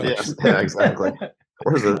 Yeah, exactly.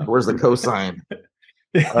 Where's the cosine?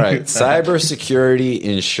 All right.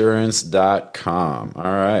 Cybersecurityinsurance.com. All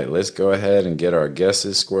right. Let's go ahead and get our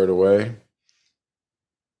guesses squared away.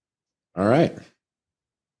 All right.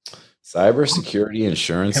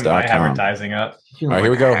 Cybersecurityinsurance.com. My advertising up. All right,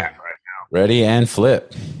 here we go. Ready and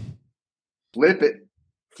flip. Flip it.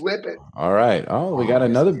 All right. Oh, we got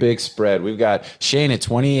another big spread. We've got Shane at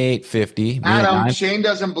 $2,850. Adam, Shane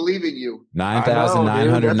doesn't believe in you.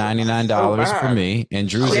 $9,999 for me. And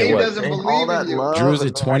Drew's Shane at what? doesn't believe in you. Drew's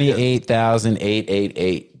at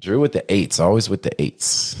 $28,888. Drew with the eights, always with the eights.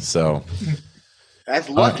 So that's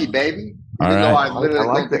lucky, baby. Even though I literally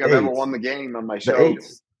don't think I've ever won the game on my show.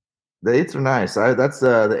 The eights are nice.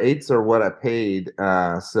 The eights are what I paid.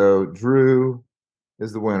 So Drew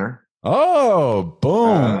is the winner. Oh,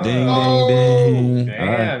 boom. Ding, ding, ding.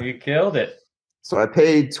 Damn, you killed it. So I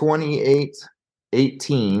paid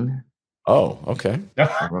 $28.18. Oh, okay.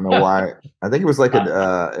 I don't know why. I think it was like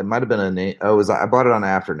it might have been a name. I bought it on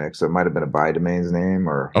Afternic, so it might have been a buy domains name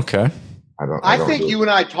or okay. I think you and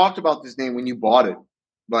I talked about this name when you bought it,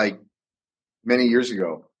 like many years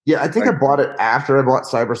ago. Yeah, I think I bought it after I bought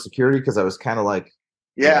cybersecurity because I was kind of like,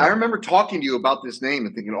 I remember talking to you about this name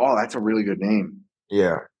and thinking, oh, that's a really good name.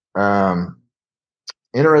 Yeah.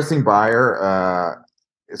 Interesting buyer.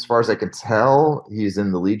 As far as I can tell, he's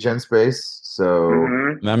in the lead gen space. So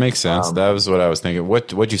that makes sense. That was what I was thinking.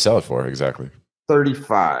 What'd you sell it for exactly?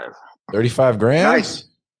 35. 35 grand? Nice.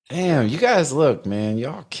 Damn, you guys look, man,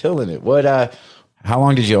 y'all killing it. What how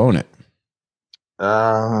long did you own it?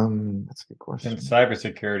 That's a good question. In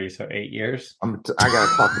cybersecurity, so 8 years. I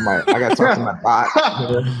gotta talk to my bot.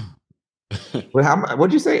 Wait,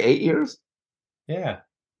 what'd you say? 8 years? Yeah.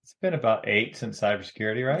 It's been about 8 since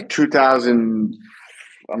cybersecurity, right? 2000.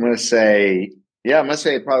 I'm gonna say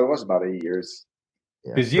it probably was about 8 years.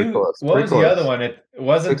 Because what was the other one? It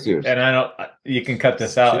wasn't, 6 years. and I don't, you can cut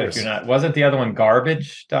this out if you're not, wasn't the other one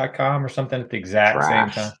garbage.com or something at the exact same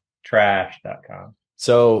time? Trash.com.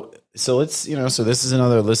 So let's, so this is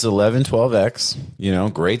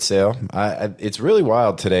 1112X, great sale. It's really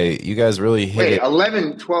wild today. You guys really hit it.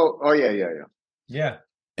 11, 12. Oh, yeah. Yeah.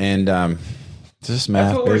 And just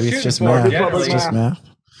math, baby. It's just math. It's just math.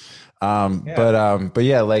 But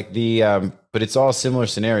yeah, like but it's all similar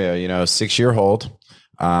scenario, 6-year hold.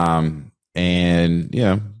 And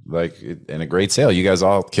like, and a great sale. You guys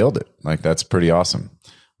all killed it. Like, that's pretty awesome.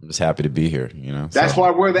 I'm just happy to be here, That's why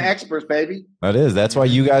we're the experts, baby. That is. That's why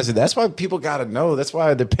you guys, that's why people got to know. That's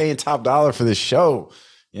why they're paying top dollar for this show.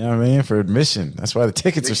 You know what I mean? For admission. That's why the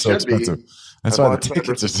tickets are so expensive. That's why the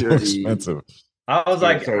tickets are so expensive. I was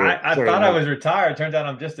like, I thought I was retired. Turns out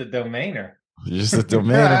I'm just a domainer. You're just a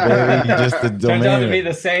domainer, baby. You're just a domainer. Turns out to be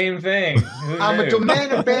the same thing. I'm a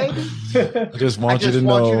domainer, baby. I just want you to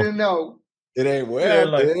know. It ain't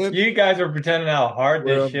well. You guys are pretending how hard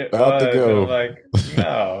this shit was. To go. Like,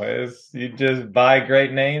 no, you just buy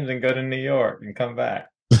great names and go to New York and come back.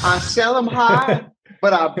 I sell them high,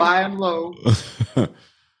 but I buy them low.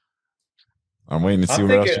 I'm waiting to see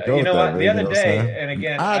where else you go. You know what? The other day, and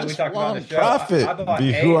again, we talked about the show. Profit,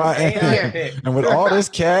 be who I am, and with all this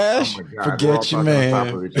cash, forget you,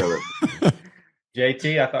 man.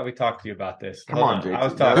 JT, I thought we talked to you about this. Come on, JT. I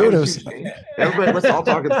was talking. Everybody, let's all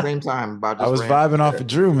talk at the same time about. I was vibing off of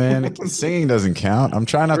Drew, man. Singing doesn't count. I'm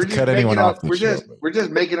trying not to cut anyone off. We're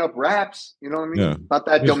just making up raps. You know what I mean? Yeah. About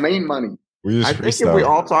that domain money. I think if we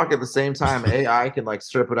all talk at the same time, AI can like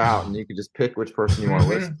strip it out, and you can just pick which person you want to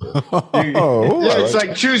listen to. It's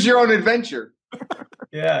like choose your own adventure.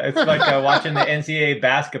 Yeah, it's like watching the NCAA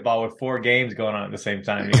basketball with 4 games going on at the same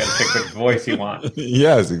time. You got to pick which voice you want.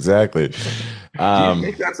 Yes, exactly. Do you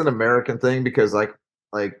think that's an American thing? Because like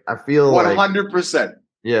I feel 100%.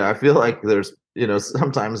 Yeah, I feel like there's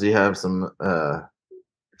sometimes you have some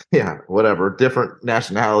whatever different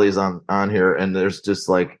nationalities on here, and there's just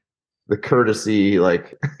like the courtesy,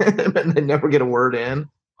 like and they never get a word in.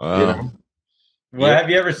 Well, have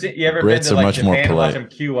you ever been to like Japan and watch them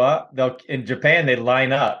queue up? In Japan they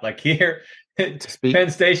line up. Like here, Penn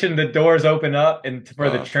Station, the doors open up and for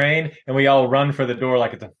the train, and we all run for the door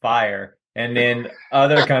like it's a fire. And then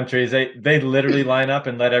other countries, they literally line up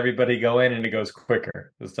and let everybody go in, and it goes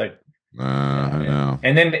quicker. It's like, I know.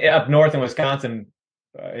 And then up north in Wisconsin,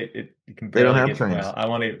 they don't have trains. Well. I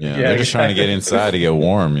want to. Yeah, they're just trying to get inside to get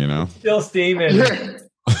warm. Still steaming.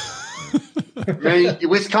 Man,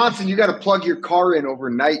 Wisconsin, you got to plug your car in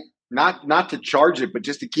overnight, not to charge it, but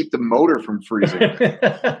just to keep the motor from freezing.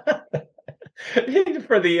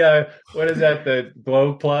 For the what is that? The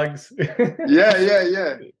glow plugs.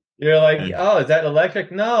 Yeah. You're like, oh, is that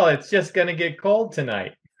electric? No, it's just gonna get cold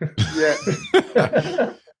tonight.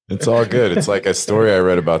 Yeah. It's all good. It's like a story I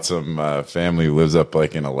read about some family who lives up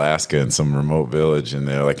like in Alaska in some remote village, and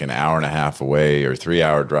they're like an hour and a half away or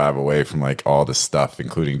 3-hour drive away from like all the stuff,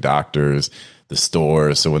 including doctors, the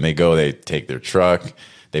stores. So when they go, they take their truck,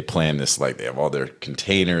 they plan this, like they have all their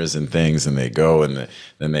containers and things, and they go, and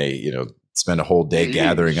then they, spend a whole day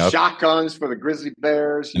gathering up shotguns for the grizzly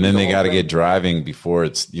bears, and then they got to get driving before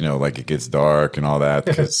it's like it gets dark and all that,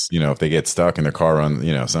 because if they get stuck in their car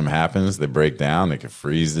something happens, they break down, they can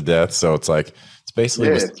freeze to death. So it's like it's basically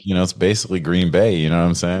it's basically Green Bay, you know what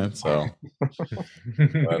I'm saying? So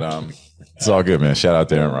but it's all good, man. Shout out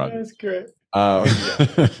to Aaron Rodgers. That's great.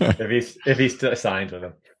 If he still signs with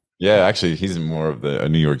him. Yeah, actually he's more of a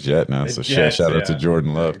New York Jet now, so shout out to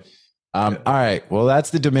Jordan Love. All right. Well, that's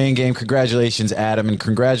the domain game. Congratulations, Adam, and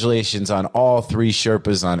congratulations on all 3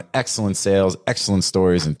 Sherpas on excellent sales, excellent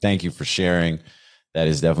stories, and thank you for sharing. That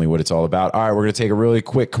is definitely what it's all about. All right, we're going to take a really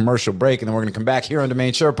quick commercial break, and then we're going to come back here on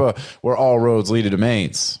Domain Sherpa, where all roads lead to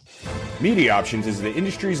domains. Media Options is the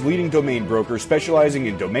industry's leading domain broker specializing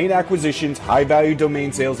in domain acquisitions, high-value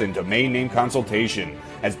domain sales, and domain name consultation.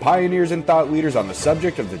 as pioneers and thought leaders on the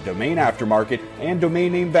subject of the domain aftermarket and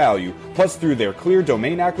domain name value. Plus, through their clear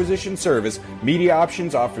domain acquisition service, Media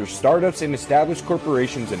Options offers startups and established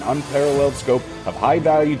corporations an unparalleled scope of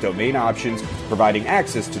high-value domain options, providing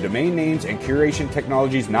access to domain names and curation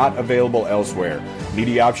technologies not available elsewhere.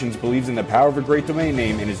 Media Options believes in the power of a great domain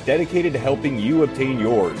name and is dedicated to helping you obtain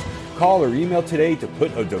yours. Call or email today to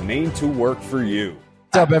put a domain to work for you.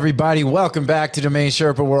 What's up, everybody? Welcome back to Domain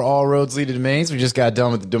Sherpa, where all roads lead to domains. We just got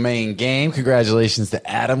done with the domain game. Congratulations to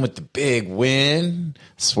Adam with the big win.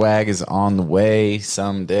 Swag is on the way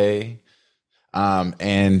someday.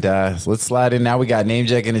 Let's slide in now. We got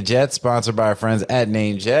NameJet and a Jet, sponsored by our friends at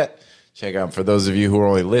NameJet. Check out, for those of you who are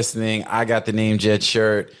only listening, I got the NameJet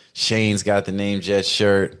shirt. Shane's got the NameJet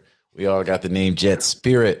shirt. We all got the NameJet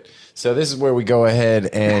spirit. So this is where we go ahead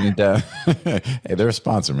and, hey, they're a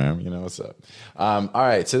sponsor, man. You know what's up. All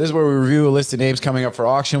right. So this is where we review a list of names coming up for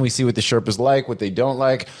auction. We see what the Sherpas like, what they don't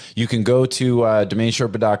like. You can go to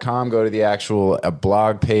DomainSherpa.com, go to the actual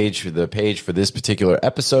blog page, the page for this particular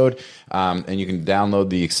episode, and you can download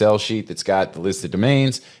the Excel sheet that's got the list of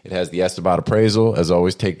domains. It has the Esteban appraisal. As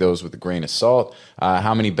always, take those with a grain of salt.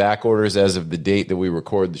 How many back orders as of the date that we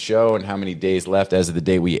record the show, and how many days left as of the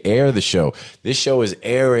day we air the show. This show is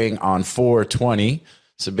airing on 4/20.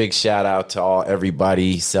 It's a big shout out to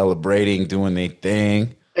everybody celebrating, doing their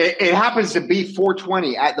thing. It happens to be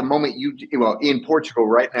 4:20 at the moment in Portugal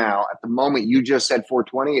right now. At the moment you just said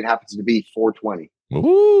 4:20, it happens to be 4:20.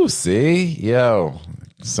 Ooh, see? Yo,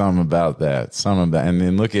 something about that. And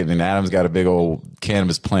then look at, and Adam's got a big old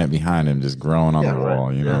cannabis plant behind him just growing on the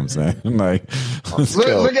wall. You know what I'm saying? Like,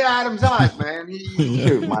 look at Adam's eyes, man.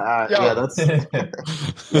 Shoot, my eye. Yeah,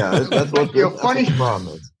 that's what funny.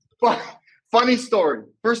 Problem is. Funny story.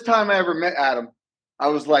 First time I ever met Adam, I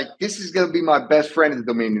was like, this is going to be my best friend in the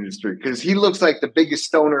domain industry because he looks like the biggest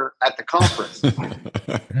stoner at the conference.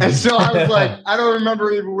 And so I was like, I don't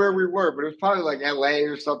remember even where we were, but it was probably like LA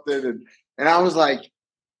or something. And I was like,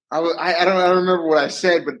 I don't remember what I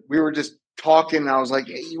said, but we were just talking. And I was like,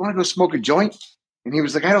 hey, you want to go smoke a joint? And he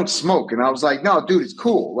was like, I don't smoke. And I was like, no, dude, it's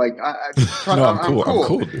cool. Like, I'm cool. I'm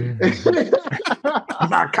cool, dude. I'm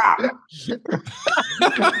not a cop. He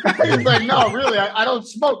was like, no, really, I don't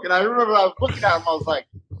smoke. And I remember I was looking at him. I was like,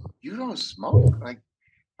 you don't smoke? Like,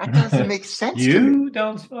 that doesn't make sense to me. You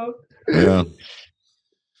don't smoke? Yeah.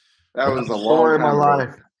 That was a long story of my time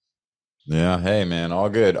life. Yeah. Hey, man. All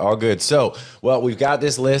good. All good. So, well, we've got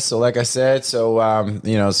this list. So like I said, some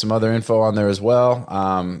other info on there as well.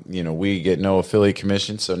 We get no affiliate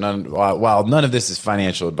commission. So while none of this is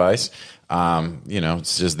financial advice,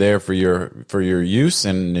 it's just there for your use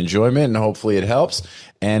and enjoyment, and hopefully it helps.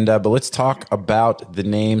 But let's talk about the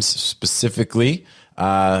names specifically.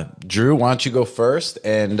 Drew, why don't you go first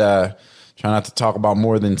and, try not to talk about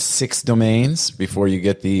more than 6 domains before you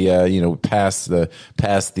get the past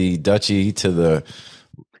the duchy to the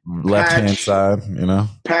left hand side.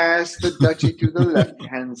 Pass the duchy to the left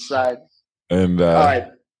hand side. And all right,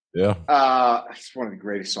 yeah, it's one of the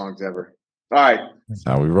greatest songs ever. All right, that's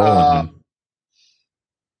how we roll.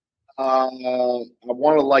 I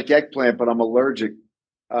want to like eggplant, but I'm allergic.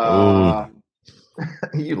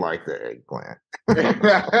 You like the eggplant.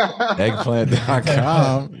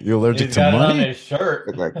 Eggplant.com. You allergic He's to got money? It on his shirt.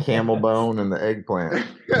 With that camel bone and the eggplant.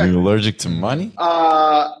 You allergic to money?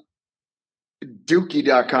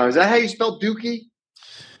 Dookie.com. Is that how you spell Dookie?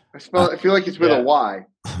 I feel like it's with a Y.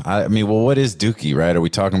 I mean, well, what is Dookie, right? Are we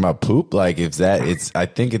talking about poop? Like, I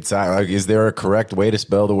think it's like, is there a correct way to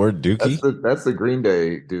spell the word Dookie? That's the Green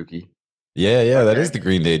Day Dookie. Yeah, okay. That is the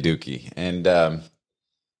Green Day Dookie. And I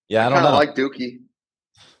don't know. I like Dookie.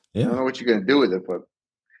 Yeah. I don't know what you're going to do with it, but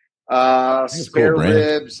spare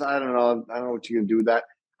ribs. I don't know what you're going to do with that.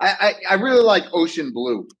 I really like Ocean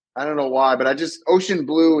Blue. I don't know why, but Ocean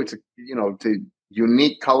Blue. It's a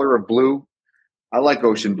unique color of blue. I like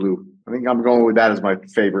Ocean Blue. I think I'm going with that as my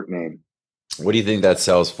favorite name. What do you think that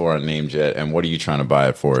sells for on NameJet, and what are you trying to buy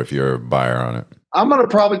it for if you're a buyer on it? I'm going to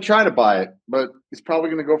probably try to buy it, but it's probably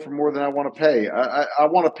going to go for more than I want to pay. I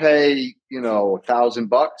want to pay,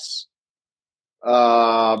 $1,000.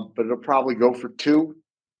 But it'll probably go for 2.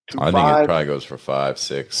 I think it probably goes for 5,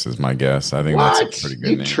 6 is my guess. I think that's a pretty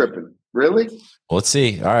good name. Tripping. Really? Well, let's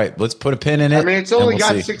see. All right, let's put a pin in it. I mean, it's only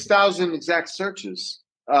got 6,000 exact searches.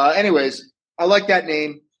 Anyways, I like that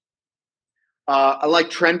name. I like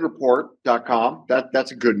trendreport.com.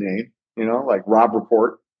 That's a good name, like Rob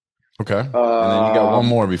Report. Okay. And then you got one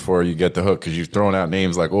more before you get the hook, because you've thrown out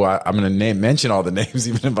names like, I'm going to mention all the names,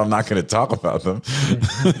 even if I'm not going to talk about them.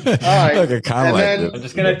 All right. I'm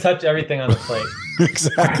just going to touch everything on the plate.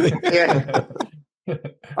 Exactly. Yeah.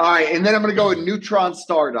 All right. And then I'm going to go with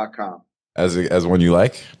neutronstar.com. as one you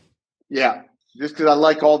like? Yeah, just because I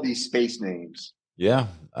like all these space names. Yeah,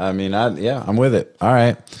 I mean, I'm with it. All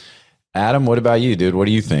right, Adam, what about you, dude? What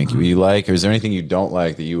do you think? You like, or is there anything you don't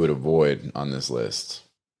like that you would avoid on this list?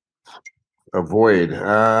 Avoid.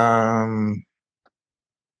 I'm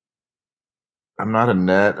not a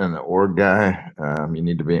net and an org guy. You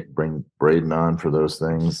need to bring Braden on for those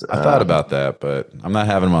things. I thought about that, but I'm not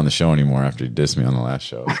having him on the show anymore after he dissed me on the last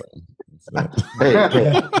show. So. hey,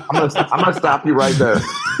 I'm gonna stop you right there.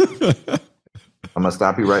 I'm gonna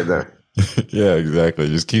stop you right there. Yeah, exactly.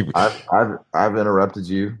 Just keep. I've interrupted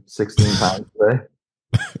you 16 times today.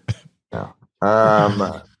 Yeah.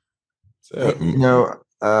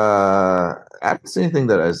 I don't see anything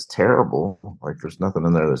that is terrible. Like, there's nothing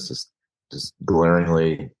in there that's just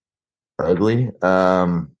glaringly ugly.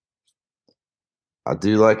 I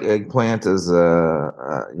do like eggplant as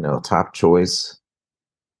a top choice.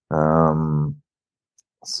 Let's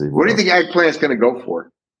see. What do you think eggplant's going to go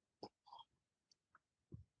for?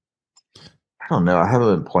 I don't know. I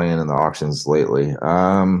haven't been playing in the auctions lately.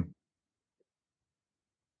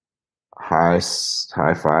 High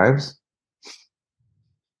fives.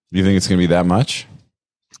 Do you think it's going to be that much?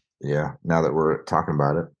 Yeah. Now that we're talking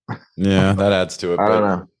about it. Yeah, that adds to it. I don't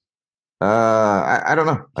know. I don't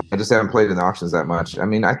know. I just haven't played in the auctions that much. I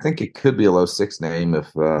mean, I think it could be a low 6 name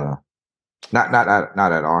if not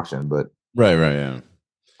at auction, but right, yeah.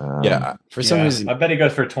 Yeah, for some reason, I bet he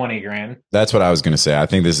goes for 20 grand. That's what I was going to say. I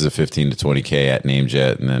think this is a 15 to 20K at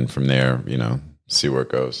NameJet, and then from there, see where it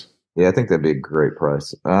goes. Yeah, I think that'd be a great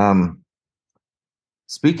price.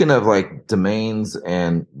 Speaking of like domains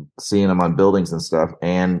and seeing them on buildings and stuff,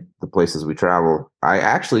 and the places we travel, I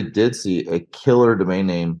actually did see a killer domain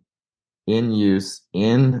name in use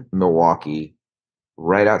in Milwaukee,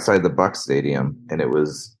 right outside the Bucs Stadium, and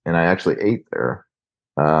I actually ate there.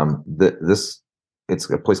 It's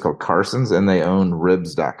a place called Carson's, and they own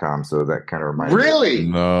ribs.com. So that kind of reminds me. Really?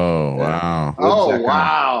 No, wow. Oh,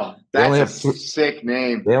 wow. That's a sick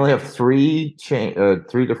name. They only have three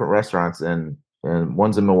different restaurants, and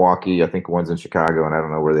one's in Milwaukee. I think one's in Chicago, and I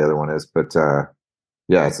don't know where the other one is. But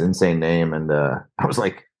yeah, it's an insane name. And I was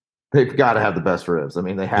like, they've got to have the best ribs. I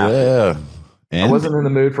mean, they have to. And? I wasn't in the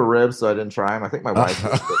mood for ribs, so I didn't try them. I think my wife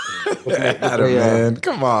man.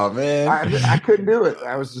 Come on, man. I couldn't do it.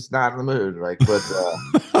 I was just not in the mood. But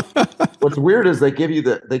what's weird is they give you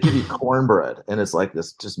cornbread, and it's like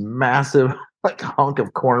this just massive like hunk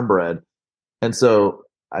of cornbread. And so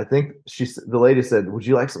I think the lady said, "Would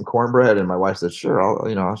you like some cornbread?" And my wife said, "Sure,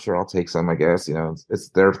 I'll take some. I guess it's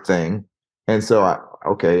their thing." And so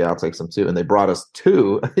I'll take some too. And they brought us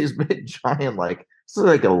 2 of these big giant this is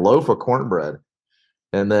like a loaf of cornbread.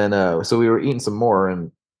 And then so we were eating some more, and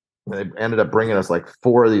they ended up bringing us like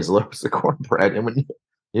 4 of these loaves of cornbread, and when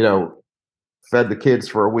fed the kids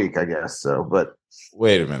for a week, I guess. So, but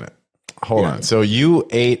wait a minute, hold on. So you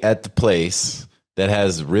ate at the place that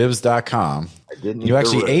has ribs.com. I didn't. You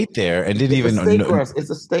actually ate there and didn't even know. It's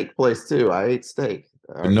a steak place too. I ate steak.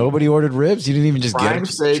 Nobody ordered ribs. You didn't even just get it.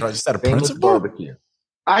 Just out of principle. Barbecue.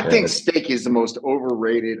 I think steak is the most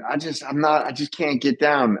overrated. I just can't get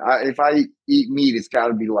down. If I eat meat, it's got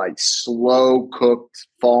to be like slow cooked,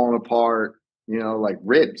 falling apart, like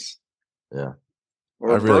ribs. Yeah.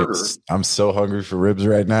 Or a burger. I'm so hungry for ribs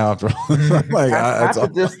right now. Not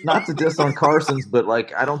to diss on Carson's, but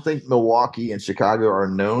I don't think Milwaukee and Chicago are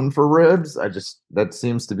known for ribs. That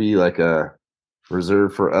seems to be like a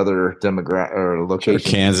reserved for other or locations.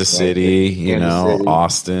 Kansas City,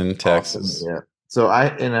 Austin, Texas. Austin, yeah. So I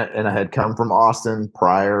had come from Austin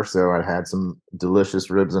prior, so I had some delicious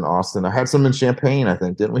ribs in Austin. I had some in Champaign, I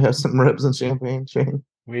think. Didn't we have some ribs in Champagne, Shane?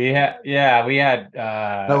 We had brisket.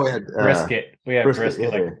 We had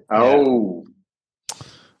brisket.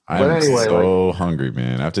 I'm so hungry,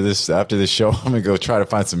 man. After this show, I'm gonna go try to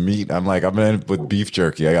find some meat. I'm gonna end up with beef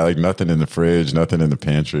jerky. I got nothing in the fridge, nothing in the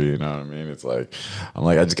pantry. You know what I mean? It's I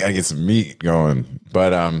just gotta get some meat going.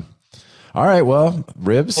 But all right, well,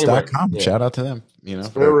 ribs.com. Shout out to them.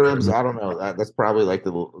 Spare ribs. I don't know. That's probably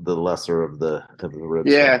the lesser of the ribs.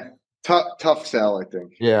 Yeah, tough sell, I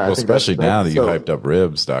think. Yeah, well, especially now that you hyped up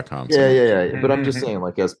ribs.com. Yeah. But I'm just saying,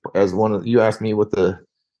 as one of you asked me what the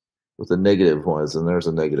negative was, and there's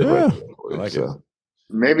a negative. Yeah, right there, it.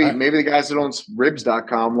 Maybe the guys that own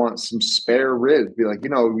ribs.com want some spare ribs. Be like,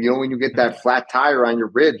 when you get that flat tire on your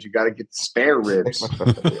ribs, you got to get the spare ribs.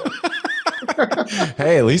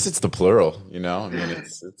 Hey, at least it's the plural, I mean,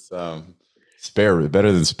 it's spare,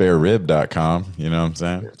 better than sparerib.com, you know what I'm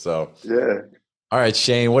saying? So, yeah. All right,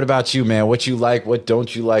 Shane, what about you, man? What you like, what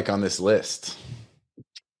don't you like on this list?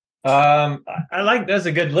 That's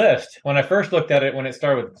a good list. When I first looked at it, when it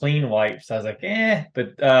started with clean wipes, I was like,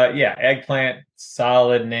 but yeah, eggplant,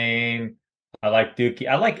 solid name. I like Dookie.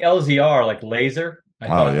 I like LZR, like laser. I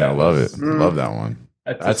love it. Love that one.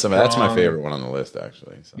 That's my favorite one on the list,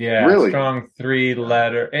 actually. So. Yeah, really strong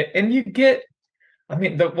 3-letter, and you get. I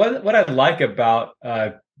mean, what I like about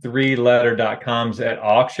 3-letter.coms at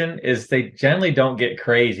auction is they generally don't get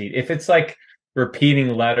crazy. If it's like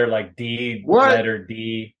repeating letter like D, letter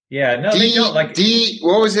D. Yeah, no, they don't like D.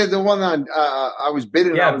 What was it? The one on I was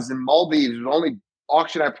bidding. Yeah. I was in Maldives. The only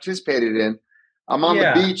auction I participated in. I'm on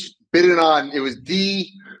the beach bidding on. It was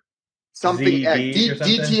D something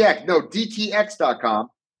DTX. No, DTX.com.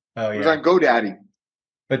 Oh yeah, it was on GoDaddy.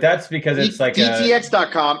 But that's because it's like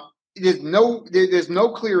DTX.com. There's no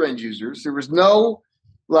clear end users. There was no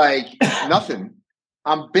nothing.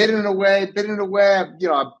 I'm bidding away. I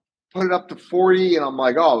put it up to 40, and I'm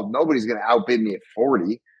like, oh, nobody's going to outbid me at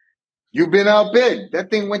 40. You've been outbid. That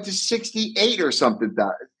thing went to 68 or something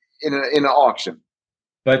in an auction.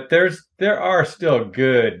 But there are still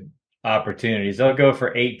good opportunities. They'll go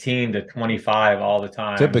for 18 to 25 all the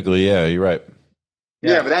time. Typically, yeah, you're right.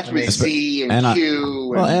 Yeah, but that's with C and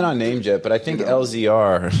Q. And on NameJet, but I think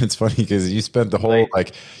LZR, it's funny because you spent the whole,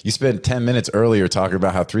 you spent 10 minutes earlier talking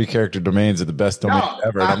about how 3-character domains are the best domain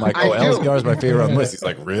ever. And I'm like, LZR is my favorite on the list. He's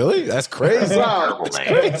like, really? That's crazy. That's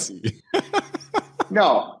crazy.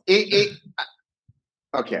 No, okay.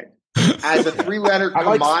 As a 3-letter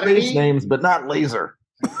commodity. I like space names, but not laser.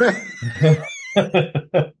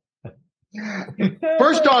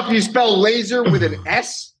 First off, you spell laser with an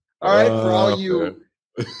S. All right, for all you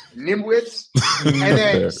nimwits. And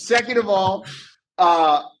then second of all,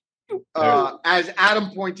 as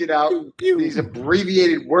Adam pointed out, these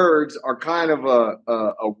abbreviated words are kind of a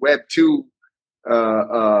Web 2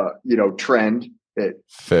 trend that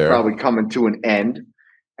probably coming to an end.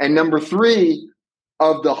 And number 3,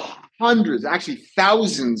 of the hundreds, actually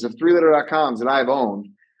thousands of 3letter.coms that I've owned,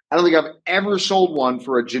 I don't think I've ever sold one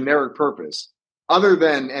for a generic purpose other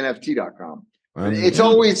than NFT.com. It's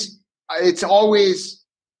always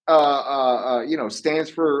stands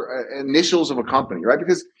for initials of a company, right?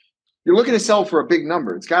 Because you're looking to sell for a big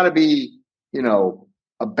number. It's got to be,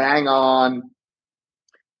 a bang on.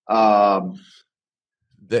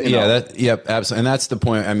 Absolutely. And that's the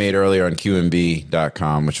point I made earlier on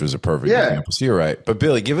QMB.com, which was a perfect example. So you're right. But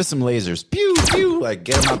Billy, give us some lasers. Pew, pew. Like,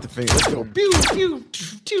 get them out the finger. Let's go. Pew, pew,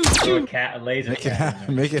 pew, pew. Laser make it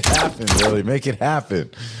happen, Billy. Make it happen.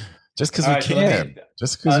 Just because we can.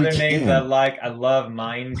 Just because we can. Other names I like, I love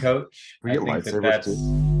Mind Coach. I think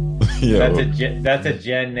that's a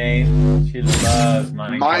Jen name. She loves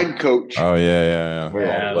Mind Coach. Oh yeah.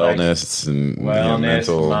 Wellness and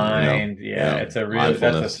mental, mind. It's a real.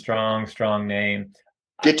 That's a strong name.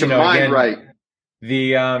 Get your mind right.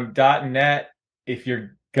 The .net. If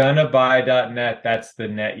you're gonna buy .net, that's the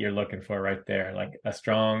net you're looking for right there. Like a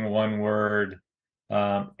strong one word.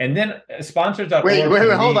 And then sponsors.org. Wait,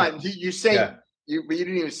 hold on. You say you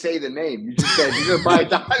didn't even say the name. You just said you're gonna buy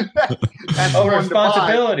 .net.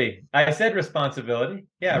 Responsibility. I said responsibility.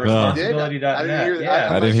 Yeah, responsibility.net.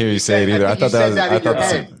 I didn't hear you say it either. I thought that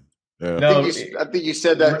was. No, I think you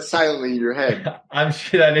said that silently in your head. I'm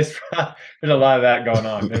sure that is. There's a lot of that going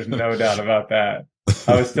on. There's no doubt about that.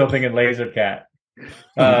 I was still thinking Laser Cat.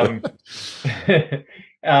 The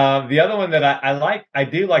other one that I like, I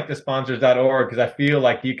do like the sponsors.org because I feel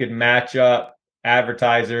like you could match up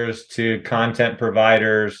advertisers to content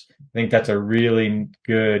providers. I think that's a really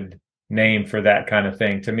good name for that kind of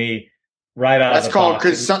thing. To me, right out that's of the box.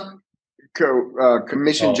 That's called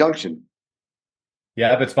Commission Junction.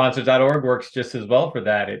 Yeah, but sponsors.org works just as well for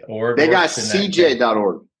that. They got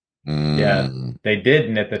CJ.org. Yeah, they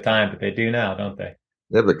didn't at the time, but they do now, don't they?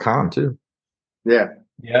 They have the com too. Yeah.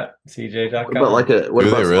 Yeah, CJ.com. But what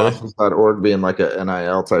about sponsors.org being like a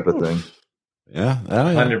NIL type of thing? Yeah.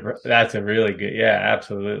 100%. That's a really good. Yeah,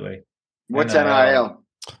 absolutely. What's NIL?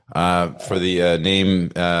 For the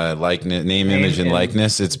name, image, and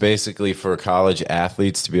likeness. It's basically for college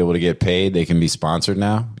athletes to be able to get paid. They can be sponsored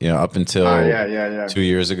now. Up until 2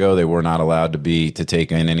 years ago, they were not allowed to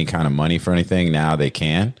take in any kind of money for anything. Now they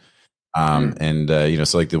can.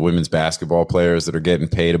 So like the women's basketball players that are getting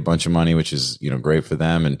paid a bunch of money, which is, great for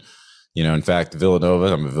them. And, in fact,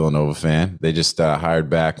 Villanova, I'm a Villanova fan. They just hired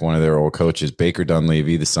back one of their old coaches, Baker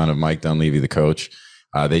Dunleavy, the son of Mike Dunleavy, the coach.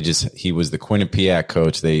 He was the Quinnipiac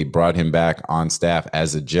coach. They brought him back on staff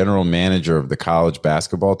as a general manager of the college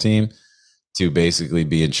basketball team to basically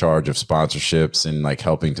be in charge of sponsorships and like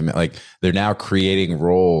helping to they're now creating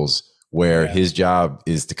roles where his job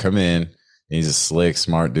is to come in. He's a slick,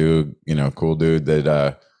 smart dude, cool dude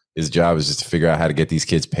that his job is just to figure out how to get these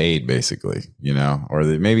kids paid, basically, you know, or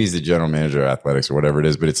maybe he's the general manager of athletics or whatever it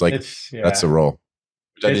is, but it's like, that's the role.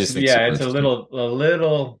 It's a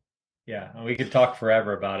little, yeah, we could talk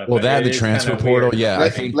forever about it. Well, that, the transfer portal. Weird. Yeah.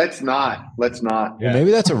 Let's not. Well,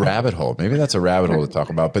 maybe that's a rabbit hole. Maybe that's a rabbit hole to talk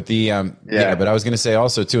about. But but I was going to say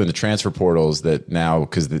also too, in the transfer portals that now,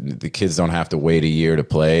 because the kids don't have to wait a year to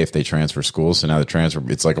play if they transfer schools. So now the transfer,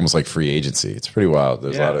 it's like almost like free agency. It's pretty wild.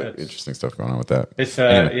 There's a lot of interesting stuff going on with that. It's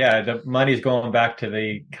the money's going back to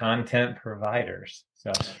the content providers.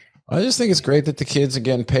 So I just think it's great that the kids are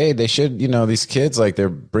getting paid. They should, you know, these kids, like, they're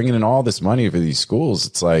bringing in all this money for these schools.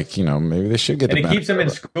 It's like, you know, maybe they should get. And it keeps them in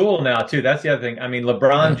school now too. That's the other thing. I mean,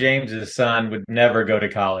 LeBron James's son would never go to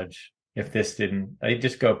college if this didn't. He'd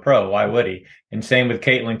just go pro. Why would he? And same with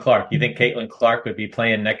Caitlin Clark. You think Caitlin Clark would be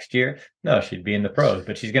playing next year? No, she'd be in the pros,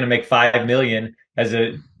 but she's going to make $5 million as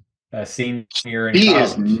a senior in college. He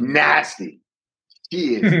is nasty.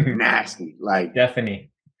 He is nasty. Like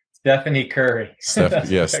Stephanie Curry.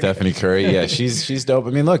 Stephanie Curry. Yeah, she's dope.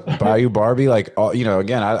 I mean, look, Bayou Barbie, like, you know,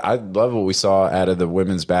 again, I love what we saw out of the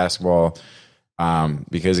women's basketball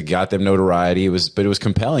because it got them notoriety. But it was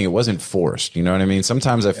compelling. It wasn't forced. You know what I mean?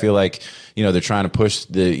 Sometimes I feel like, you know, they're trying to push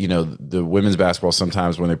the women's basketball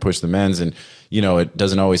sometimes when they push the men's, and, you know, it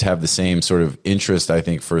doesn't always have the same sort of interest, I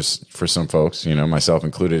think, for some folks, you know, myself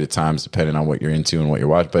included at times, depending on what you're into and what you're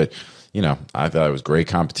watching. But you know, I thought it was great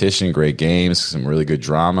competition, great games, some really good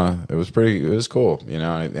drama. It was cool, you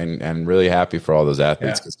know, and really happy for all those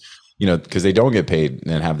athletes because, you know, because they don't get paid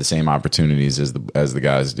and have the same opportunities as the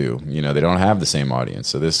guys do. You know, they don't have the same audience.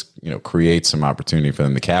 So this, you know, creates some opportunity for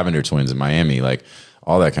them. The Cavender twins in Miami, like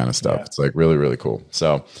all that kind of stuff. Yeah. It's like really, really cool.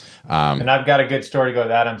 So, and I've got a good story to go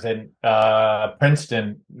with Adams in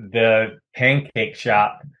Princeton. The pancake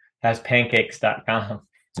shop has pancakes.com.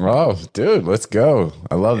 Oh, dude, let's go.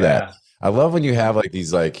 I love that. I love when you have like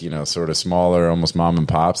these, like, you know, sort of smaller, almost mom and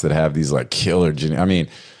pops that have these like killer. I mean,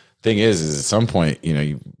 thing is at some point,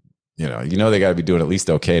 you know, they got to be doing at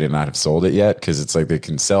least okay to not have sold it yet, because it's like they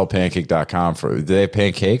can sell pancake.com for. Do they have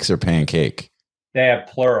pancakes or pancake? They have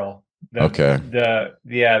plural. Okay.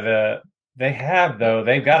 They have, though.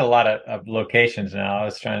 They've got a lot of locations now.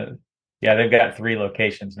 They've got 3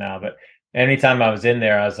 locations now. But anytime I was in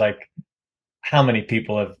there, I was like, how many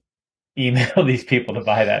people have email these people to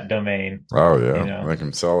buy that domain? Oh yeah, you know? They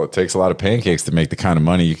can sell. It takes a lot of pancakes to make the kind of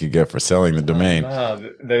money you could get for selling the domain.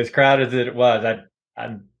 As crowded as it was,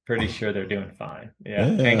 I'm pretty sure they're doing fine.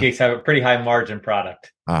 Yeah, pancakes have a pretty high margin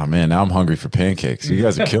product. Oh man, now I'm hungry for pancakes. You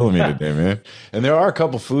guys are killing me today, man. And there are a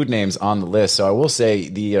couple food names on the list, so I will say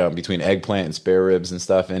the between eggplant and spare ribs and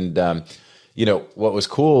stuff. And you know what was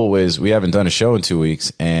cool was we haven't done a show in 2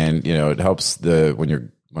 weeks, and you know it helps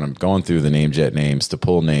when I'm going through the NameJet names to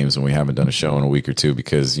pull names when we haven't done a show in a week or two,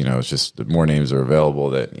 because, you know, it's just more names are available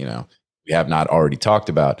that, you know, we have not already talked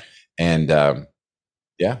about. And I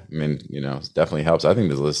mean, you know, it definitely helps. I think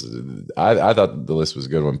this list I thought the list was a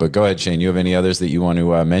good one, but go ahead, Shane. You have any others that you want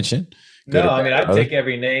to mention? No, I mean, I'd take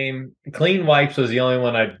every name. Clean Wipes was the only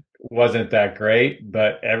one I wasn't that great,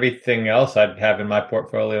 but everything else I'd have in my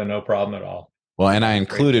portfolio, no problem at all. Well, and I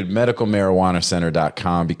included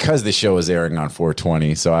medicalmarijuanacenter.com because the show is airing on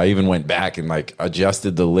 420. So I even went back and like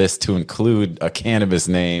adjusted the list to include a cannabis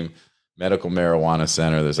name, Medical Marijuana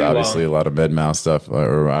Center. There's obviously a lot of MedMal stuff.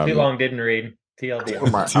 Too long, didn't read.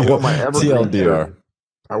 TLDR. I wore my Evergreen TLDR.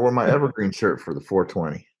 I wore my Evergreen shirt for the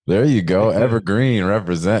 420. There you go. Evergreen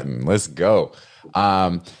representing. Let's go.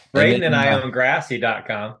 Brayden and I own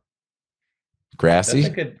Grassy.com. Grassy?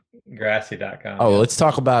 That's a good Grassy.com. Oh, let's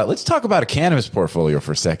talk about a cannabis portfolio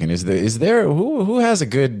for a second. Is there who has a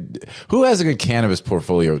good cannabis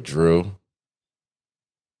portfolio, Drew?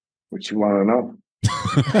 What you want to know?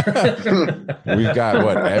 We've got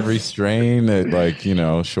what, every strain that, like, you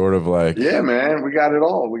know, short of like, yeah, man, we got it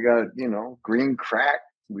all. We got, you know, green crack,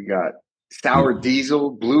 we got sour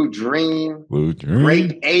diesel, blue dream,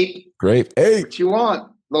 grape ape. What you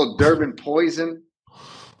want? Little Durban poison,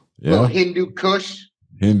 little Hindu Kush.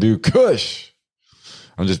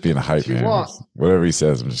 I'm just being a hype man. Whatever he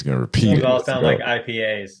says, I'm just going to repeat it. They all sound like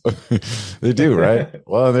IPAs. They do, right?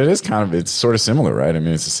 Well, it is it's sort of similar, right? I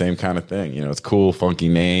mean, it's the same kind of thing. You know, it's cool, funky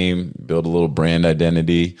name, build a little brand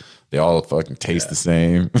identity. They all fucking taste the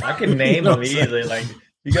same. I can name them easily. Like,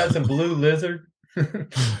 you got some Blue Lizard?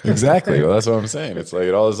 Exactly. Well, that's what I'm saying. It's like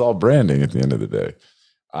it's all branding at the end of the day.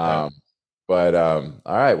 All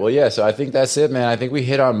right. Well, yeah. So I think that's it, man. I think we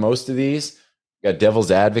hit on most of these. Got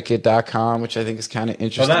devilsadvocate.com, which I think is kind of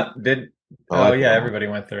interesting. Everybody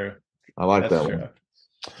went through. I like that one.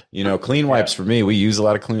 Clean wipes for me, we use a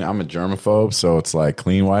lot of clean. I'm a germaphobe, so it's like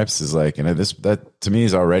clean wipes is like, that to me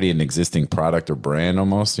is already an existing product or brand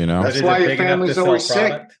almost, That's why your family's always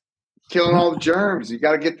sick, killing all the germs. You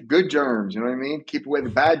got to get the good germs. You know what I mean? Keep away the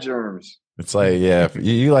bad germs. It's like, yeah,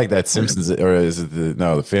 you like that Simpsons, or is it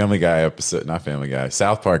the Family Guy episode, not Family Guy,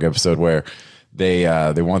 South Park episode where they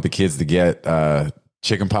want the kids to get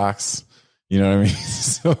chicken pox. You know what I mean?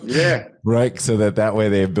 So, yeah. Right. So that way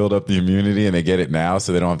they build up the immunity and they get it now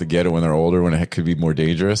so they don't have to get it when they're older, when it could be more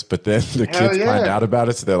dangerous. But then the kids find out about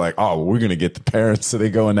it. So they're like, oh, well, we're going to get the parents. So they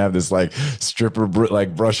go and have this like stripper,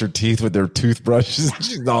 like brush her teeth with their toothbrushes.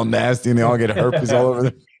 She's all nasty and they all get herpes all over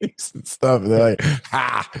their face and stuff. And they're like,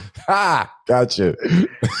 gotcha.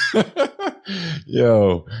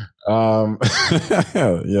 Yo.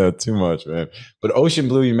 Yeah, too much, man. But Ocean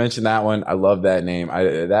Blue, you mentioned that one. I love that name.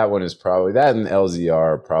 That one is probably, that and LZR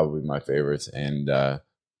are probably my favorites. And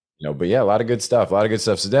but yeah, a lot of good stuff.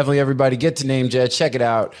 So definitely everybody get to NameJet, check it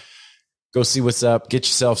out, go see what's up, get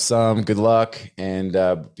yourself some. Good luck, and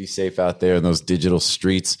be safe out there in those digital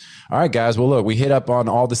streets. All right, guys. Well, look, we hit up on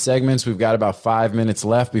all the segments. We've got about 5 minutes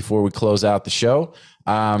left before we close out the show.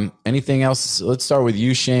 Anything else? Let's start with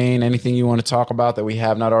you, Shane. Anything you want to talk about that we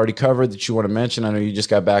have not already covered that you want to mention? I know you just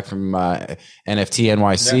got back from NFT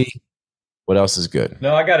NYC. Yeah. What else is good?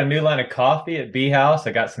 No, I got a new line of coffee at B House.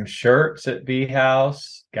 I got some shirts at B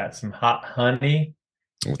House. Got some hot honey.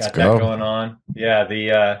 Got that going on. Yeah,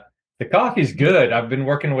 the coffee's good. I've been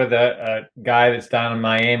working with a guy that's down in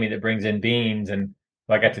Miami that brings in beans, and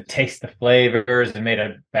I got to taste the flavors and made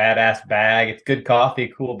a badass bag. It's good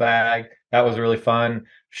coffee, cool bag. That was really fun.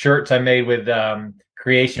 Shirts I made with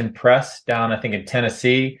Creation Press down, I think, in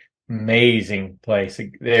Tennessee. Amazing place.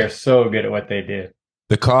 They are so good at what they do.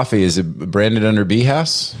 The coffee, is it branded under B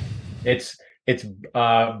House? It's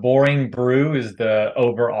Boring Brew is the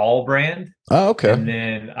overall brand. Oh, okay. And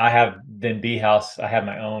then B House, I have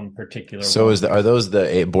my own particular. So are those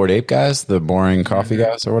the Bored Ape guys, the Boring Coffee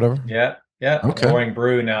guys or whatever? Yeah. Okay. Boring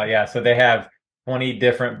Brew now. Yeah. So they have 20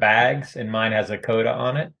 different bags, and mine has a coda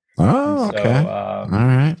on it. Oh, okay. All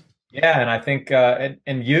right. Yeah, and I think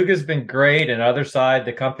and Yuga's been great, and other side,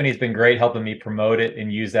 the company's been great helping me promote it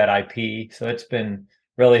and use that IP. So it's been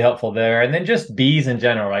really helpful there. And then just bees in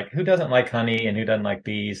general, like who doesn't like honey and who doesn't like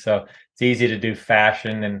bees? So it's easy to do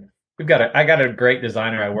fashion, and I got a great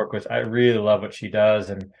designer I work with. I really love what she does,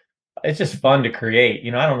 and it's just fun to create.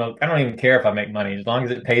 I don't even care if I make money as long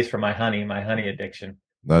as it pays for my honey addiction.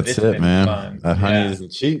 That's it, man. Fun. That honey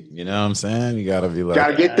isn't cheap. You know what I'm saying? You got to be like, got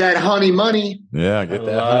to get that honey money. Yeah, get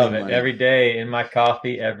that honey money. Every day in my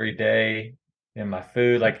coffee, every day in my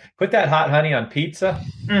food. Like put that hot honey on pizza.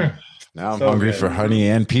 Now I'm hungry for honey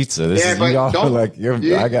and pizza. This is you all like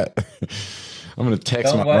I got. I'm gonna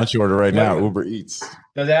text my lunch order right now. Uber Eats.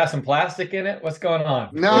 Does it have some plastic in it? What's going on?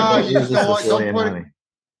 No, you don't put it.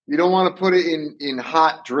 You don't want to put it in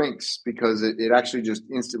hot drinks because it actually just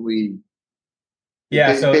instantly.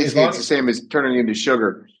 Yeah, so basically it's the same as turning into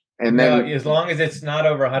sugar. And then as long as it's not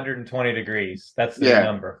over 120 degrees, that's the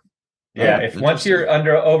number. Yeah, if once you're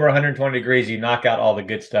over 120 degrees, you knock out all the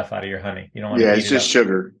good stuff out of your honey. You don't want to. Yeah, it's just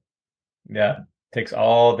sugar. Yeah, takes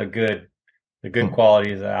all the good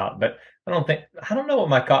qualities out. But I don't know what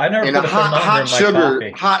my coffee. I never put a hot sugar.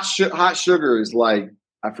 Hot sugar is like,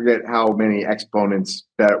 I forget how many exponents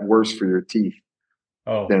that worse for your teeth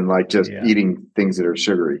than like just eating things that are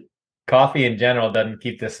sugary. Coffee in general doesn't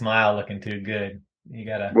keep the smile looking too good. You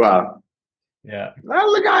gotta. Well, yeah.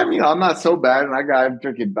 Look, I'm not so bad, and I'm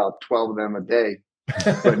drinking about 12 of them a day,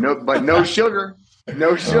 but no sugar,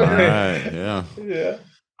 no sugar. All right, yeah.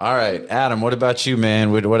 All right, Adam. What about you,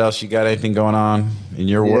 man? What else you got? Anything going on in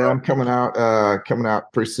your world? Yeah, I'm coming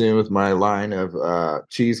out pretty soon with my line of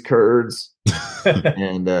cheese curds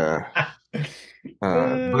and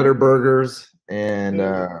butter burgers and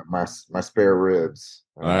my spare ribs.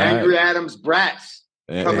 Angry Adams brats.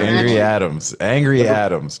 Angry Adams. Baby.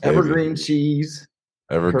 Evergreen cheese.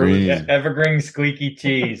 Evergreen squeaky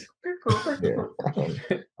cheese. Yeah.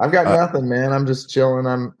 I've got nothing, man. I'm just chilling.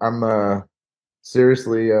 I'm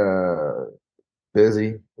seriously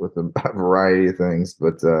busy with a variety of things,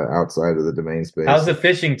 but outside of the domain space. How's the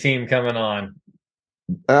fishing team coming on?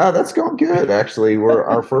 That's going good, actually.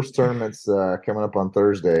 Our first tournament's coming up on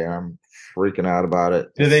Thursday. I'm freaking out about it.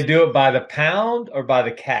 Do they do it by the pound or by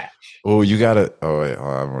the catch? Oh, you got it. Oh wait,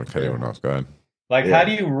 I want to cut anyone off. Go ahead. Like, how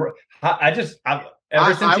do you? Ever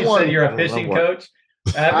since you said you're a fishing coach,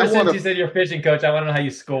 I want to know how you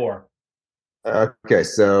score. Okay,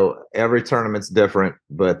 so every tournament's different,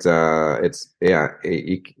 but you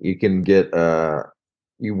can get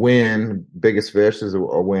you win. Biggest fish is a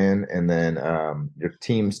win, and then your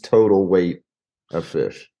team's total weight of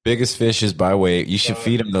fish. Biggest fish is by weight. You should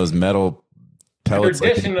feed them those metal pellets.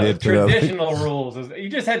 Traditional rules. You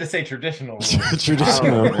just had to say traditional rules.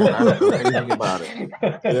 Traditional. I don't know anything about it.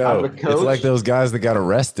 Yo, it's like those guys that got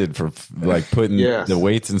arrested for like putting the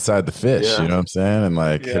weights inside the fish. You know what I'm saying? And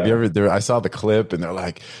like, have you ever? I saw the clip, and they're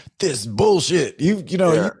like, "This bullshit. You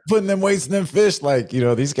putting them weights in them fish." Like,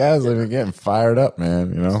 these guys are getting fired up,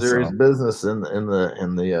 man. Serious business in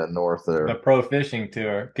the north there. The pro fishing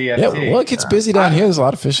tour, PFT. Yeah, well, it gets busy down here. There's a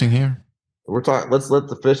lot of fishing here. We're talking. Let's let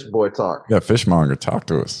the fish boy talk. Yeah, fishmonger, talk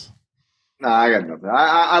to us. No, I got nothing.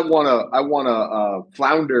 I won a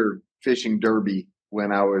flounder fishing derby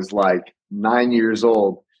when I was like 9 years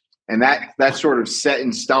old, and that sort of set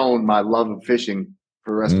in stone my love of fishing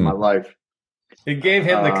for the rest of my life. It gave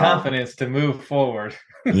him the confidence to move forward.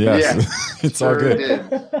 Yes, it's all good.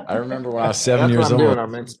 I remember when I was 7 years old.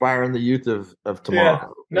 I'm inspiring the youth of tomorrow. Yeah.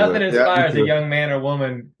 Nothing inspires a young man or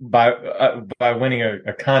woman by winning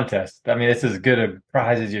a contest. I mean, it's as good a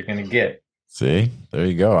prize as you're going to get. See, there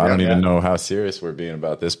you go. I don't even know how serious we're being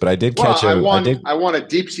about this, but I did catch I won a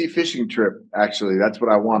deep sea fishing trip. Actually, that's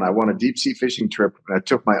what I won. I won a deep sea fishing trip. I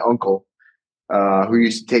took my uncle, who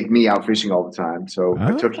used to take me out fishing all the time. So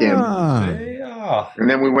I took him. And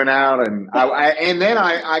then we went out, and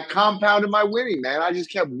I compounded my winning, man. I just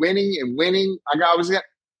kept winning and winning. I was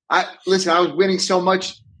winning so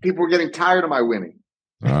much, people were getting tired of my winning.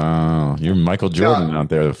 Oh, you're Michael Jordan out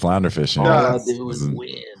there, the flounder fishing. All I do is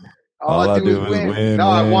win. All I do is win. No,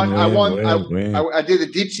 I won. I did a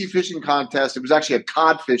deep sea fishing contest. It was actually a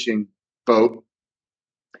cod fishing boat,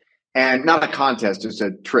 and not a contest, it's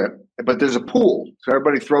a trip. But there's a pool, so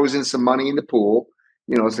everybody throws in some money in the pool.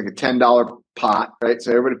 It's like a $10 pot, right?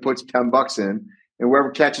 So everybody puts $10 in, and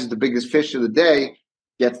whoever catches the biggest fish of the day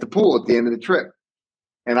gets the pool at the end of the trip.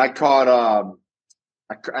 And I caught, I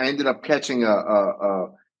ended up catching a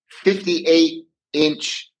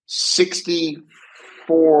 58-inch,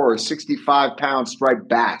 64 or 65-pound striped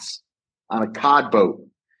bass on a cod boat,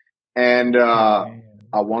 and I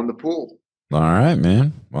won the pool. All right,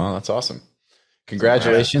 man. Well, that's awesome.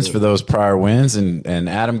 Congratulations for those prior wins, and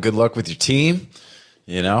Adam, good luck with your team.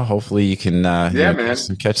 Hopefully you can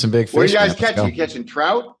catch some big fish. What are you guys catching? You catching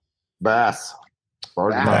trout? Bass.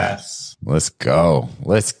 Bass. Let's go.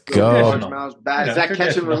 Let's go. Bass. Is that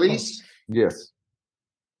catch and release? Yes.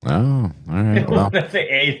 Oh, all right. Well, they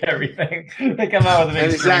ate everything. They come out with a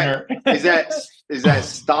big stringer. Is that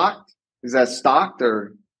stocked? Is that stocked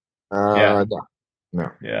or? No.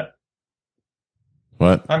 Yeah.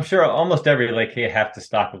 What? I'm sure almost every lake you have to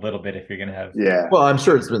stock a little bit if you're going to have. Yeah. Well, I'm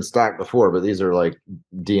sure it's been stocked before, but these are like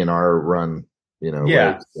DNR run,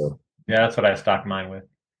 lakes, so. Yeah, that's what I stocked mine with.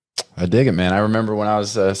 I dig it, man. I remember when I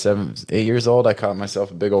was 7, 8 years old, I caught myself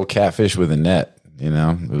a big old catfish with a net. It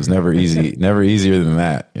was never easy, never easier than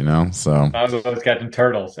that, So I was always catching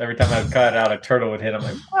turtles. Every time I cut out, a turtle would hit. I'm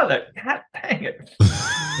like, oh, God dang it!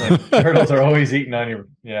 Turtles are always eating on you.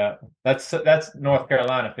 Yeah, that's North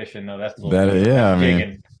Carolina fishing though. That's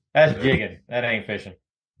jigging. That's jigging. That ain't fishing.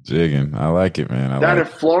 Jigging. I like it, man. Down in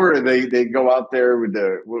Florida, they go out there with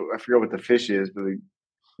I forget what the fish is, but they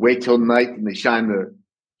wait till night and they shine the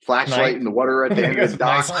flashlight in the water at the end of the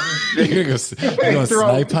dock. You're gonna go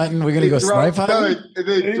snipe hunting? We're gonna go snipe hunting?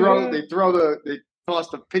 They toss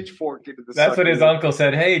the pitchfork into the That's what his uncle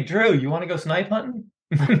said. Hey, Drew, you want to go snipe hunting?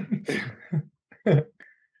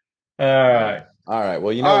 All right.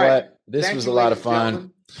 Well, you know what? This was a lot of fun.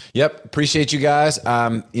 Gentlemen. Yep. Appreciate you guys.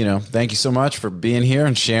 Thank you so much for being here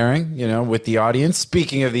and sharing, with the audience.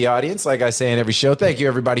 Speaking of the audience, like I say in every show, thank you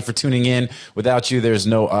everybody for tuning in. Without you, there's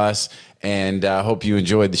no us. And I hope you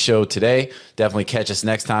enjoyed the show today. Definitely catch us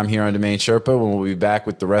next time here on Domain Sherpa when we'll be back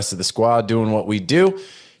with the rest of the squad doing what we do.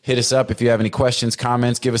 Hit us up if you have any questions,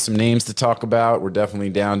 comments, give us some names to talk about. We're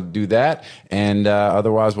definitely down to do that. And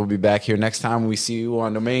otherwise, we'll be back here next time we see you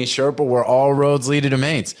on Domain Sherpa, where all roads lead to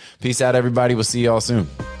domains. Peace out, everybody. We'll see you all soon.